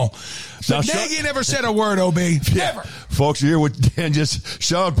criminal. But Nagy never said a word, OB. Never. Folks, here with Dan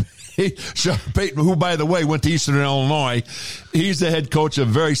Sean Payton, who, by the way, went to Eastern Illinois. He's the head coach of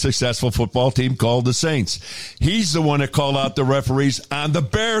a very successful football team called the Saints. He's the one that called out the referees on the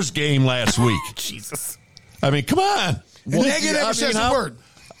Bears game last week. Jesus. I mean, come on. Nagy never says a word.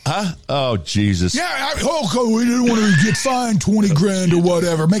 Huh? Oh, Jesus. Yeah, we didn't want to get fined $20,000 or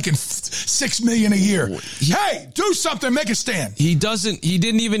whatever, making $6 million a year. Hey, do something, make a stand. He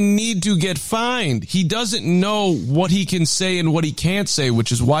didn't even need to get fined. He doesn't know what he can say and what he can't say,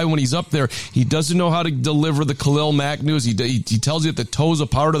 which is why when he's up there, he doesn't know how to deliver the Khalil Mack news. He tells you that the toe's a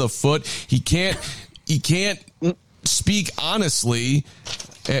part of the foot. He can't speak honestly.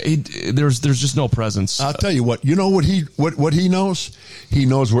 There's just no presence. I'll tell you what. You know what he knows? He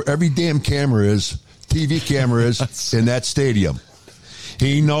knows where every damn camera is, TV camera is in that stadium.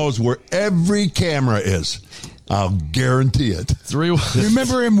 He knows where every camera is. I'll guarantee it.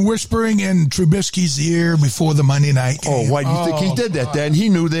 Remember him whispering in Trubisky's ear before the Monday night game? Oh, why do you think he did that, Dan? He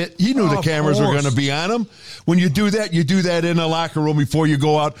knew that. He knew the cameras were going to be on him. When you do that in the locker room before you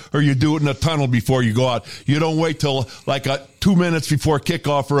go out, or you do it in a tunnel before you go out. You don't wait till like 2 minutes before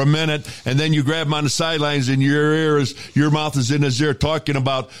kickoff or a minute, and then you grab him on the sidelines and your mouth is in his ear talking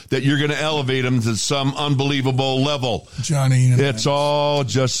about that you're going to elevate him to some unbelievable level. Johnny. It's all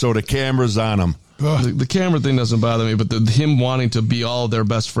just so the camera's on him. The camera thing doesn't bother me, but him wanting to be all their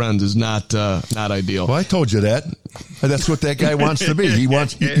best friends is not ideal. Well, I told you that. That's what that guy wants to be. He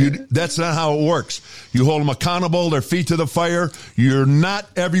wants. That's not how it works. You hold them accountable, their feet to the fire. You're not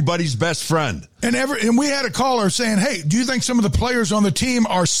everybody's best friend. And we had a caller saying, "Hey, do you think some of the players on the team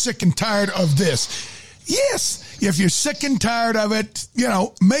are sick and tired of this?" Yes. If you're sick and tired of it,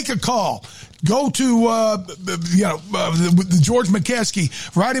 make a call. Go to, George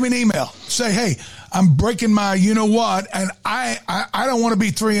McCaskey, write him an email. Say, hey, I'm breaking my you-know-what, and I don't want to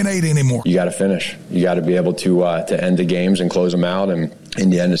be 3-8 anymore. You got to finish. You got to be able to end the games and close them out, and in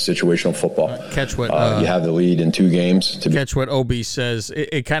the end, it's situational football. Catch what you have the lead in 2 games. Catch what OB says.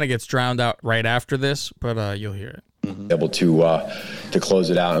 It kind of gets drowned out right after this, but you'll hear it. Mm-hmm. Able to close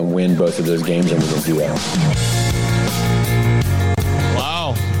it out and win both of those games, and we're going to do that.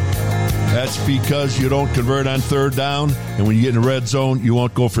 Wow. That's because you don't convert on 3rd down, and when you get in the red zone, you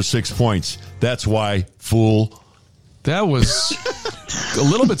won't go for 6 points. That's why, fool. That was a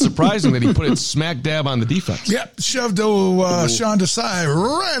little bit surprising that he put it smack dab on the defense. Yep, shoved Sean Desai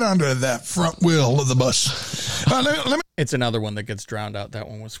right under that front wheel of the bus. Let me. It's another one that gets drowned out. That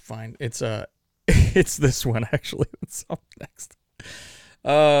one was fine. It's it's this one actually. That's up next.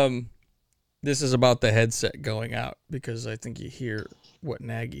 This is about the headset going out because I think you hear what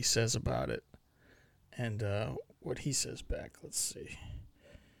Nagy says about it and what he says back. Let's see.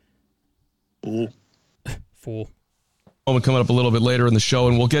 Fool. Coming up a little bit later in the show,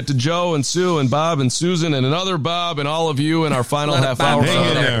 and we'll get to Joe and Sue and Bob and Susan and another Bob and all of you in our final half hour. Hang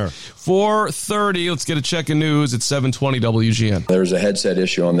in there. 4:30. Let's get a check of news at 7:20 WGN. There was a headset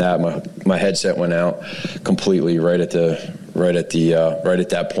issue on that. My headset went out completely right at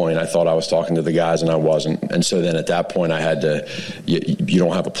that point. I thought I was talking to the guys, and I wasn't. And so then at that point, I had to. You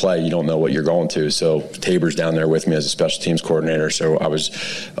don't have a play. You don't know what you're going to. So Tabor's down there with me as a special teams coordinator. So I was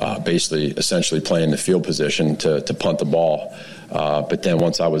essentially playing the field position to punt the ball. But then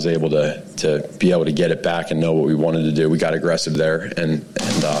once I was able to be able to get it back and know what we wanted to do, we got aggressive there and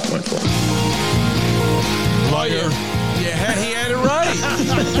went for it. Liar. Yeah, he had it right.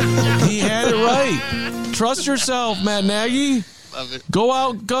 He had it right. Trust yourself, Matt Nagy. Love it. Go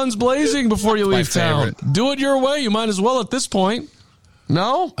out guns blazing before you leave town. Do it your way. You might as well at this point.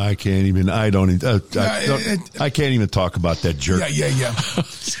 No? I can't even. I can't even talk about that jerk. Yeah.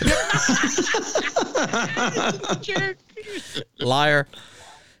 Jerk. Liar.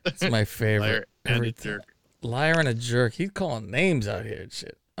 That's my favorite. Liar and a jerk. Liar and a jerk. He's calling names out here and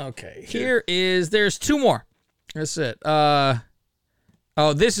shit. Okay. There's two more. That's it.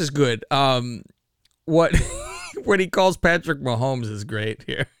 This is good. What he calls Patrick Mahomes is great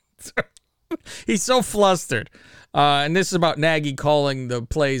here. He's so flustered. And this is about Nagy calling the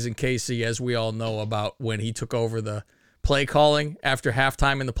plays in KC, as we all know about when he took over the play calling after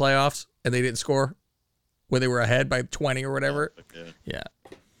halftime in the playoffs and they didn't score when they were ahead by 20 or whatever. Yeah.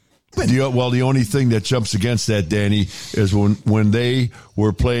 The only thing that jumps against that, Danny, is when they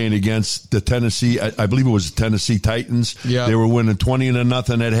were playing against the Tennessee, I believe it was the Tennessee Titans. Yeah. They were winning 20-0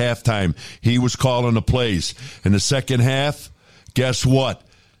 at halftime. He was calling the plays. In the second half, guess what?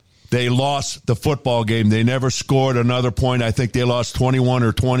 They lost the football game. They never scored another point. I think they lost 21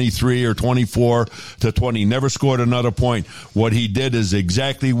 or 23 or 24 to 20. Never scored another point. What he did is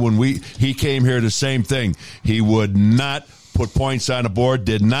exactly when he came here, the same thing. He would not put points on the board,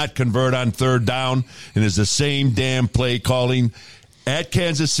 did not convert on third down, and is the same damn play calling at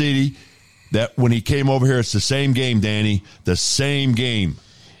Kansas City that when he came over here. It's the same game, Danny. The same game.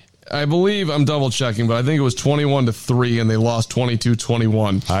 I believe, I'm double checking, but I think it was 21-3 and they lost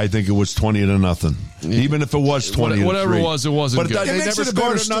 22-21. I think it was 20-0. Even if it was 20-3. Whatever it was, it wasn't good. But they never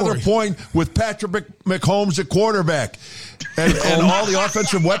scored another point with Patrick Mahomes at quarterback. And all the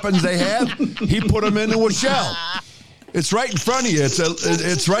offensive weapons they have, he put them into a shell. It's right in front of you.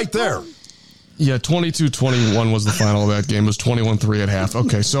 It's right there. Yeah, 22-21 was the final of that game. It was 21-3 at half.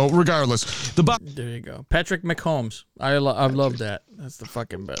 Okay, so regardless. There you go. Patrick Mahomes. I love that. That's the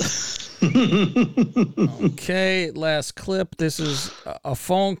fucking best. Okay, last clip. This is a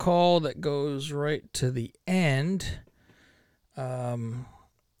phone call that goes right to the end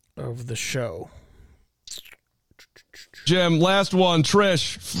of the show. Jim, last one.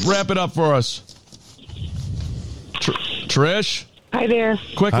 Trish, wrap it up for us. Trish? Hi there.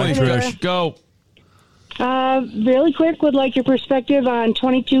 Quickly, Hi Trish. there. Go. Really quick, would like your perspective on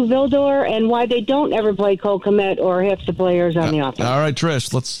 22 Vildor and why they don't ever play Cole Kmet or half the players on the offense. All right,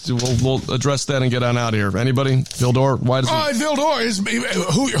 Trish, we'll address that and get on out of here. Anybody? Vildor? Why does Vildor is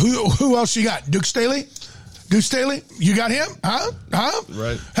who else you got? Duke Staley? Duke Staley? You got him? Huh?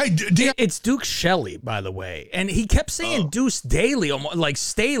 Right. Hey, it's Duke Shelley, by the way, and he kept saying Deuce Daly, almost like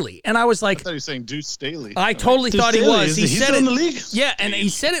Staley, and I was like, I thought he was saying Deuce Staley. I totally thought he was. He said it in the league. Yeah, and he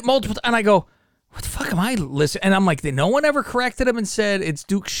said it multiple times, and I go, what the fuck am I listening? And I'm like, no one ever corrected him and said it's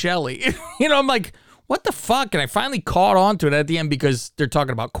Duke Shelley. I'm like, what the fuck? And I finally caught on to it at the end because they're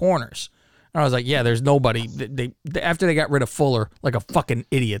talking about corners. And I was like, yeah, there's nobody. They after they got rid of Fuller, like a fucking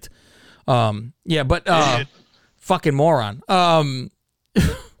idiot. Fucking moron.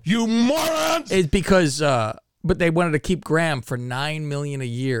 You moron! It's because, but they wanted to keep Graham for $9 million a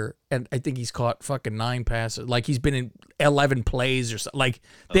year, and I think he's caught fucking 9 passes. Like he's been in 11 plays or something. Like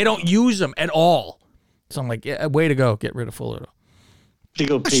they don't use him at all. So I'm like, yeah, way to go, get rid of Fuller.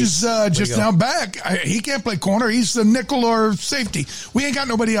 Which is just now back. He can't play corner. He's the nickel or safety. We ain't got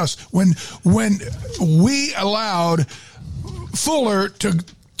nobody else. When we allowed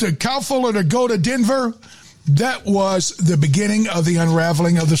Kyle Fuller to go to Denver, that was the beginning of the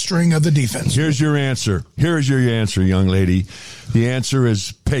unraveling of the string of the defense. Here's your answer. Young lady. The answer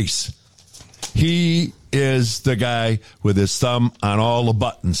is pace. He is the guy with his thumb on all the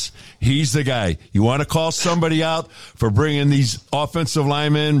buttons. He's the guy. You want to call somebody out for bringing these offensive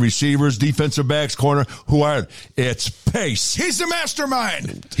linemen, receivers, defensive backs, corner, who are it? It's Pace. He's the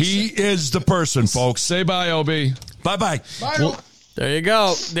mastermind. He is the person, folks. Say bye, OB. Bye-bye. Bye. There you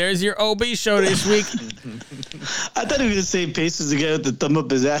go. There's your OB show this week. I thought he was going to say Pace was the guy with the thumb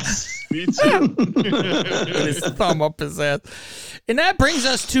up his ass. Me too. With his thumb up his ass. And that brings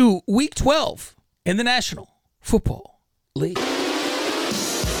us to week 12 in the National Football League.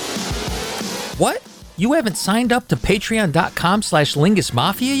 What? You haven't signed up to patreon.com/Lingus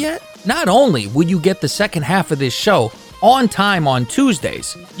Mafia yet? Not only will you get the second half of this show on time on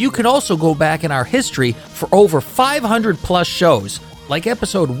Tuesdays, you could also go back in our history for over 500 plus shows, like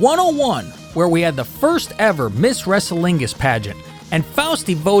episode 101, where we had the first ever Miss Wrestlingus pageant, and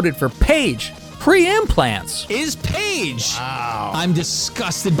Fausti voted for Paige pre-implants. Is Paige? Wow. I'm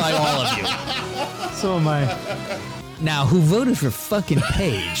disgusted by all of you. So am I. Now, who voted for fucking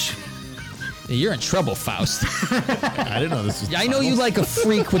Paige? You're in trouble, Faust. I didn't know this was. I know you like a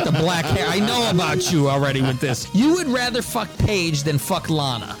freak with the black hair. I know about you already with this. You would rather fuck Paige than fuck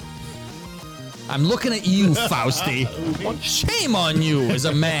Lana. I'm looking at you, Fausti. Shame on you as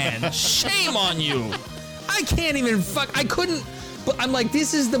a man. Shame on you. I can't even fuck. I couldn't. But I'm like,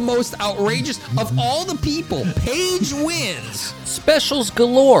 this is the most outrageous of all the people. Paige wins. Specials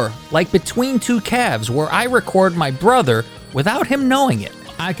galore, like Between Two Calves, where I record my brother without him knowing it.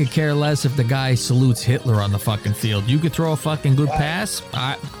 I could care less if the guy salutes Hitler on the fucking field. You could throw a fucking good pass?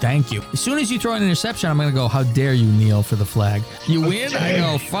 Thank you. As soon as you throw an interception, I'm going to go, how dare you kneel for the flag? You win? I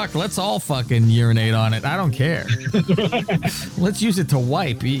go, fuck, let's all fucking urinate on it. I don't care. Let's use it to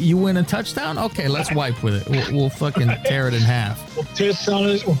wipe. You win a touchdown? Okay, let's wipe with it. We'll fucking tear it in half. We'll piss on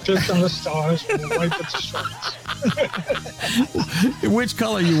it. We'll piss on the stars. We'll wipe it to shreds. Which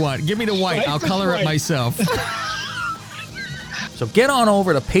color you want? Give me the white. I'll color it myself. So get on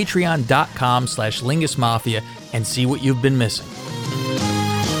over to patreon.com/Lingus Mafia and see what you've been missing.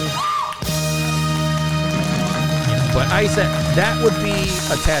 But I said that would be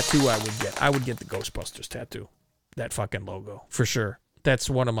a tattoo I would get. I would get the Ghostbusters tattoo. That fucking logo, for sure. That's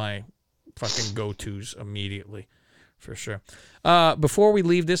one of my fucking go-tos immediately, for sure. Before we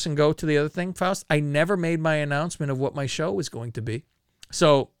leave this and go to the other thing, Faust, I never made my announcement of what my show is going to be.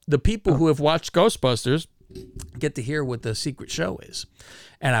 So the people who have watched Ghostbusters get to hear what the secret show is.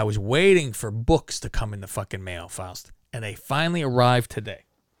 And I was waiting for books to come in the fucking mail, Faust. And they finally arrived today.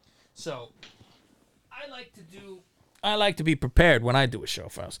 So I like to be prepared when I do a show,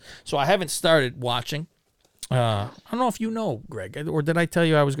 Faust. So I haven't started watching. I don't know if you know, Greg, or did I tell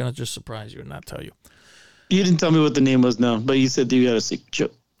you I was going to just surprise you and not tell you? You didn't tell me what the name was, no, but you said that you had a secret show.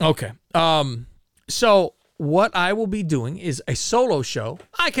 Okay. So what I will be doing is a solo show.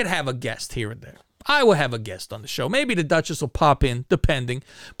 I could have a guest here and there. I will have a guest on the show. Maybe the Duchess will pop in, depending.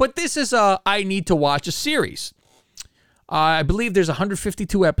 But this is I need to watch a series. I believe there's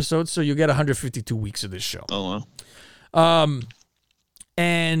 152 episodes, so you get 152 weeks of this show. Oh, wow.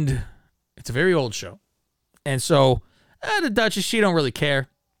 And it's a very old show. And so the Duchess, she don't really care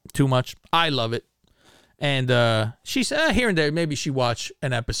too much. I love it. And she said here and there, maybe she watch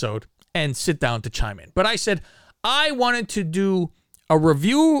an episode and sit down to chime in. But I said I wanted to do a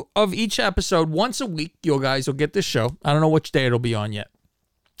review of each episode once a week. You guys will get this show. I don't know which day it'll be on yet.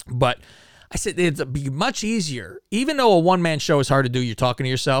 But I said it'd be much easier. Even though a one-man show is hard to do, you're talking to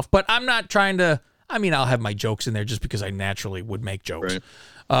yourself. But I'm not trying to... I mean, I'll have my jokes in there just because I naturally would make jokes.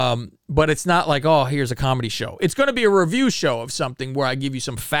 Right. But it's not like, oh, here's a comedy show. It's going to be a review show of something where I give you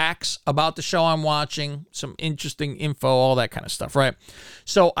some facts about the show I'm watching, some interesting info, all that kind of stuff, right?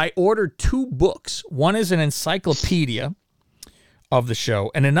 So I ordered 2 books. One is an encyclopedia of the show,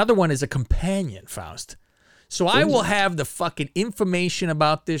 and another one is a companion, Faust. So I will have the fucking information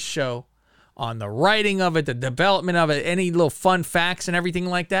about this show on the writing of it, the development of it, any little fun facts and everything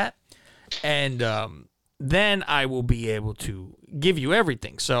like that. And then I will be able to give you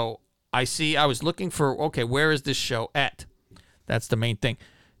everything. So I was looking for, okay, where is this show at? That's the main thing.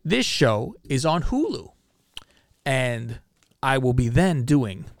 This show is on Hulu. And I will be then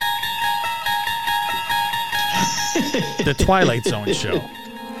doing the Twilight Zone show.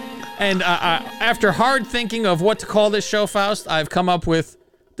 And after hard thinking of what to call this show, Faust, I've come up with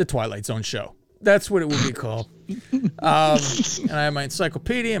the Twilight Zone show. That's what it will be called. And I have my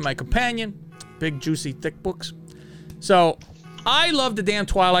encyclopedia and my companion, big, juicy, thick books. So I love the damn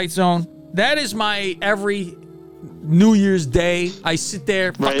Twilight Zone. That is my every New Year's Day. I sit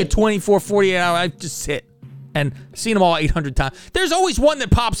there, fucking 24, 48 hours. I just sit and seen them all 800 times. There's always one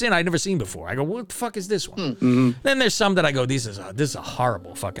that pops in I'd never seen before. I go, what the fuck is this one? Mm-hmm. Then there's some that I go, this is a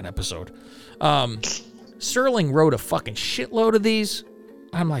horrible fucking episode. Serling wrote a fucking shitload of these.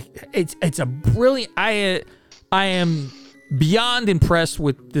 I'm like, it's a brilliant. I am beyond impressed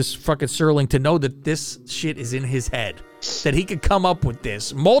with this fucking Serling to know that this shit is in his head, that he could come up with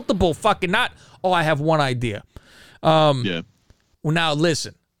this multiple fucking not. Oh, I have one idea. Yeah. Well, now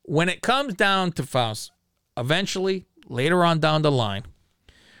listen. When it comes down to Faust, eventually, later on down the line,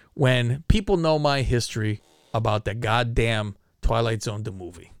 when people know my history about the goddamn Twilight Zone, the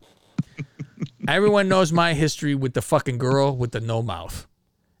movie, everyone knows my history with the fucking girl with the no mouth.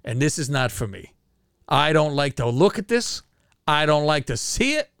 And this is not for me. I don't like to look at this. I don't like to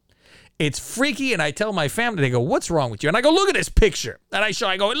see it. It's freaky, and I tell my family, they go, what's wrong with you? And I go, look at this picture. And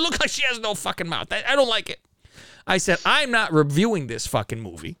I go, it looks like she has no fucking mouth. I don't like it. I said, I'm not reviewing this fucking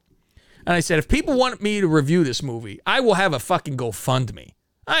movie. And I said, if people want me to review this movie, I will have a fucking GoFundMe.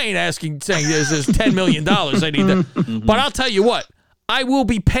 I ain't saying there's $10 million I need to. But I'll tell you what, I will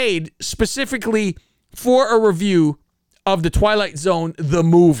be paid specifically for a review of the Twilight Zone, the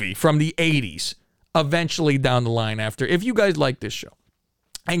movie from the 80s, eventually down the line after, if you guys like this show.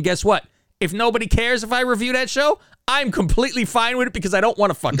 And guess what? If nobody cares if I review that show, I'm completely fine with it because I don't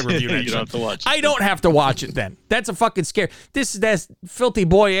want to fucking review that show. You don't have to watch it. I don't have to watch it then. That's a fucking scare. This is that filthy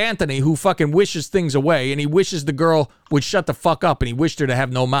boy Anthony who fucking wishes things away, and he wishes the girl would shut the fuck up, and he wished her to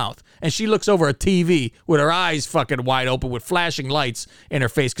have no mouth. And she looks over a TV with her eyes fucking wide open with flashing lights in her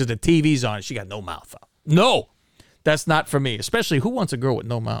face because the TV's on. She got no mouth. No. That's not for me. Especially, who wants a girl with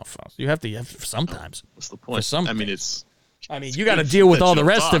no mouth? You have to sometimes. What's the point? I mean, you got to deal with all the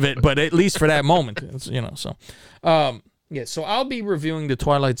rest of it, but at least for that moment, so. So I'll be reviewing the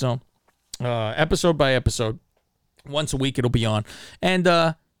Twilight Zone, episode by episode. Once a week it'll be on. And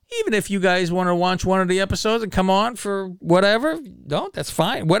even if you guys want to watch one of the episodes and come on for whatever, that's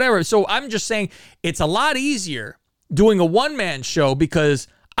fine. Whatever. So I'm just saying it's a lot easier doing a one-man show because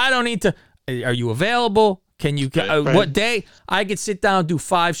I don't need to. Are you available? Can you? What day? I could sit down, do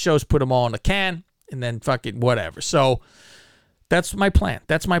 5 shows, put them all in a can, and then fucking whatever. So that's my plan.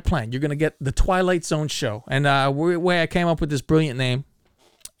 You're going to get the Twilight Zone show. And the way I came up with this brilliant name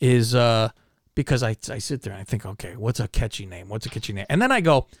is because I sit there and I think, okay, what's a catchy name? And then I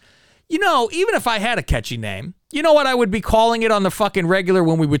go, even if I had a catchy name, you know what I would be calling it on the fucking regular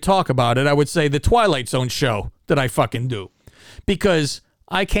when we would talk about it? I would say the Twilight Zone show that I fucking do. Because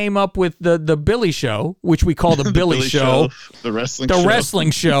I came up with the Billy Show, which we call the Billy Show. The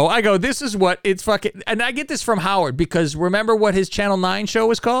wrestling show. I go, this is what it's fucking... And I get this from Howard, because remember what his Channel 9 show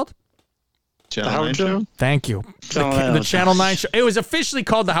was called? Channel 9 show? Thank you. The Channel 9 show. It was officially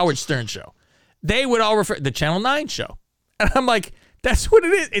called the Howard Stern Show. They would all refer... The Channel 9 show. And I'm like, that's what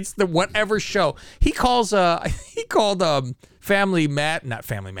it is. It's the whatever show. He called Family Not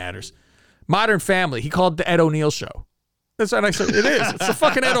Family Matters. Modern Family. He called the Ed O'Neill Show. That's what I said. It is. It's the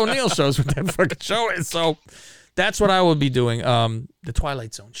fucking Ed O'Neill shows what that fucking show is. So that's what I will be doing. The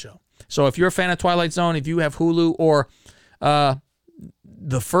Twilight Zone show. So if you're a fan of Twilight Zone, if you have Hulu or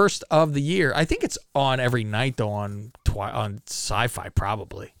the first of the year, I think it's on every night though on Sci-Fi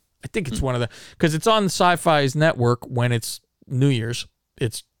probably. I think it's one of the because it's on Sci-Fi's network when it's New Year's.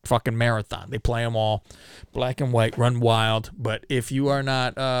 It's fucking marathon. They play them all, black and white, run wild. But if you are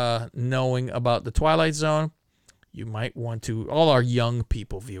not knowing about the Twilight Zone, you might want to, all our young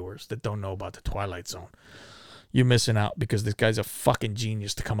people viewers that don't know about the Twilight Zone, you're missing out because this guy's a fucking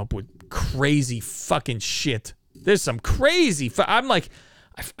genius to come up with crazy fucking shit. There's some crazy, I'm like,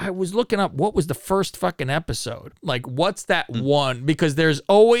 I was looking up what was the first fucking episode. Like, what's that one? Because there's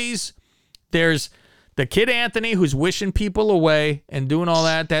the kid Anthony who's wishing people away and doing all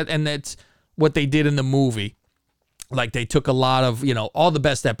that, and that's what they did in the movie. Like, they took a lot of, all the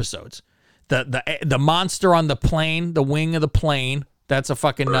best episodes. The monster on the plane, the wing of the plane. That's a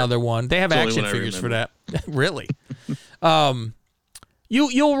fucking another one. They have action figures for that. Really?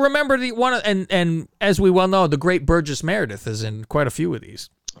 You'll remember the one, and as we well know, the great Burgess Meredith is in quite a few of these.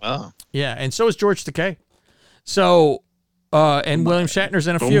 Oh, yeah, and so is George Takei. So, and William Shatner's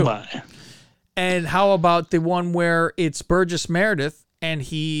in a few. And how about the one where it's Burgess Meredith and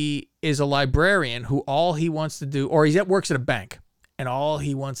he is a librarian who all he wants to do, or works at a bank. And all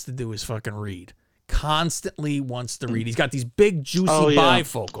he wants to do is fucking read. Constantly wants to read. He's got these big, juicy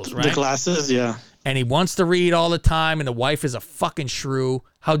bifocals, right? The glasses, yeah. And he wants to read all the time, and the wife is a fucking shrew.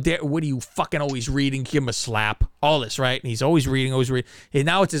 What are you fucking always reading? Give him a slap. All this, right? And he's always reading. And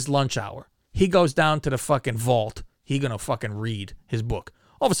now it's his lunch hour. He goes down to the fucking vault. He's going to fucking read his book.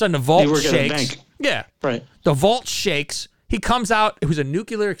 All of a sudden, the vault shakes. Yeah. Right. The vault shakes. He comes out. It was a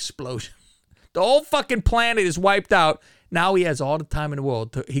nuclear explosion. The whole fucking planet is wiped out. Now he has all the time in the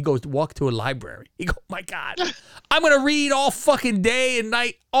world. He goes to walk to a library. He goes, my God, I'm going to read all fucking day and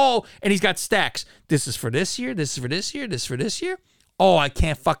night. Oh, and he's got stacks. This is for this year. This is for this year. This is for this year. Oh, I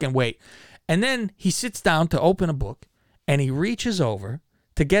can't fucking wait. And then he sits down to open a book, and he reaches over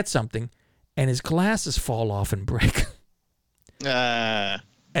to get something, and his glasses fall off and break.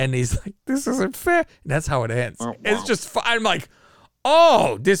 And he's like, this isn't fair. And that's how it ends. It's just, I'm like,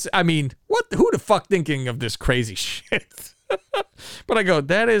 oh, this, I mean, who the fuck thinking of this crazy shit? But I go,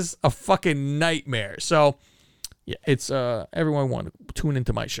 that is a fucking nightmare. So, yeah, it's, everyone want to tune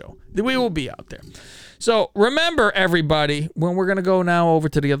into my show. We will be out there. So, remember, everybody, when we're going to go now over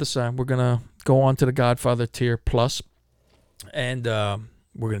to the other side, we're going to go on to the Godfather tier plus, and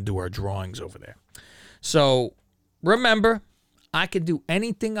we're going to do our drawings over there. So, remember, I can do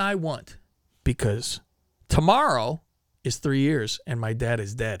anything I want because tomorrow is 3 years and my dad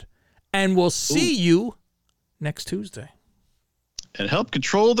is dead. And we'll see you next Tuesday. And help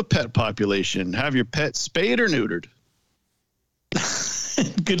control the pet population. Have your pet spayed or neutered.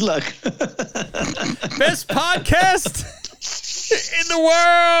 Good luck. Best podcast in the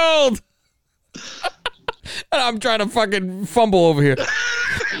world. I'm trying to fucking fumble over here.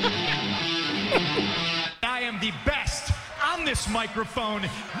 I am the best on this microphone.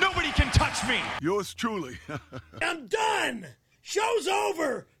 Nobody can touch me. Yours truly. I'm done. Show's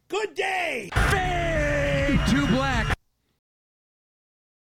over. Good day. Fade to black.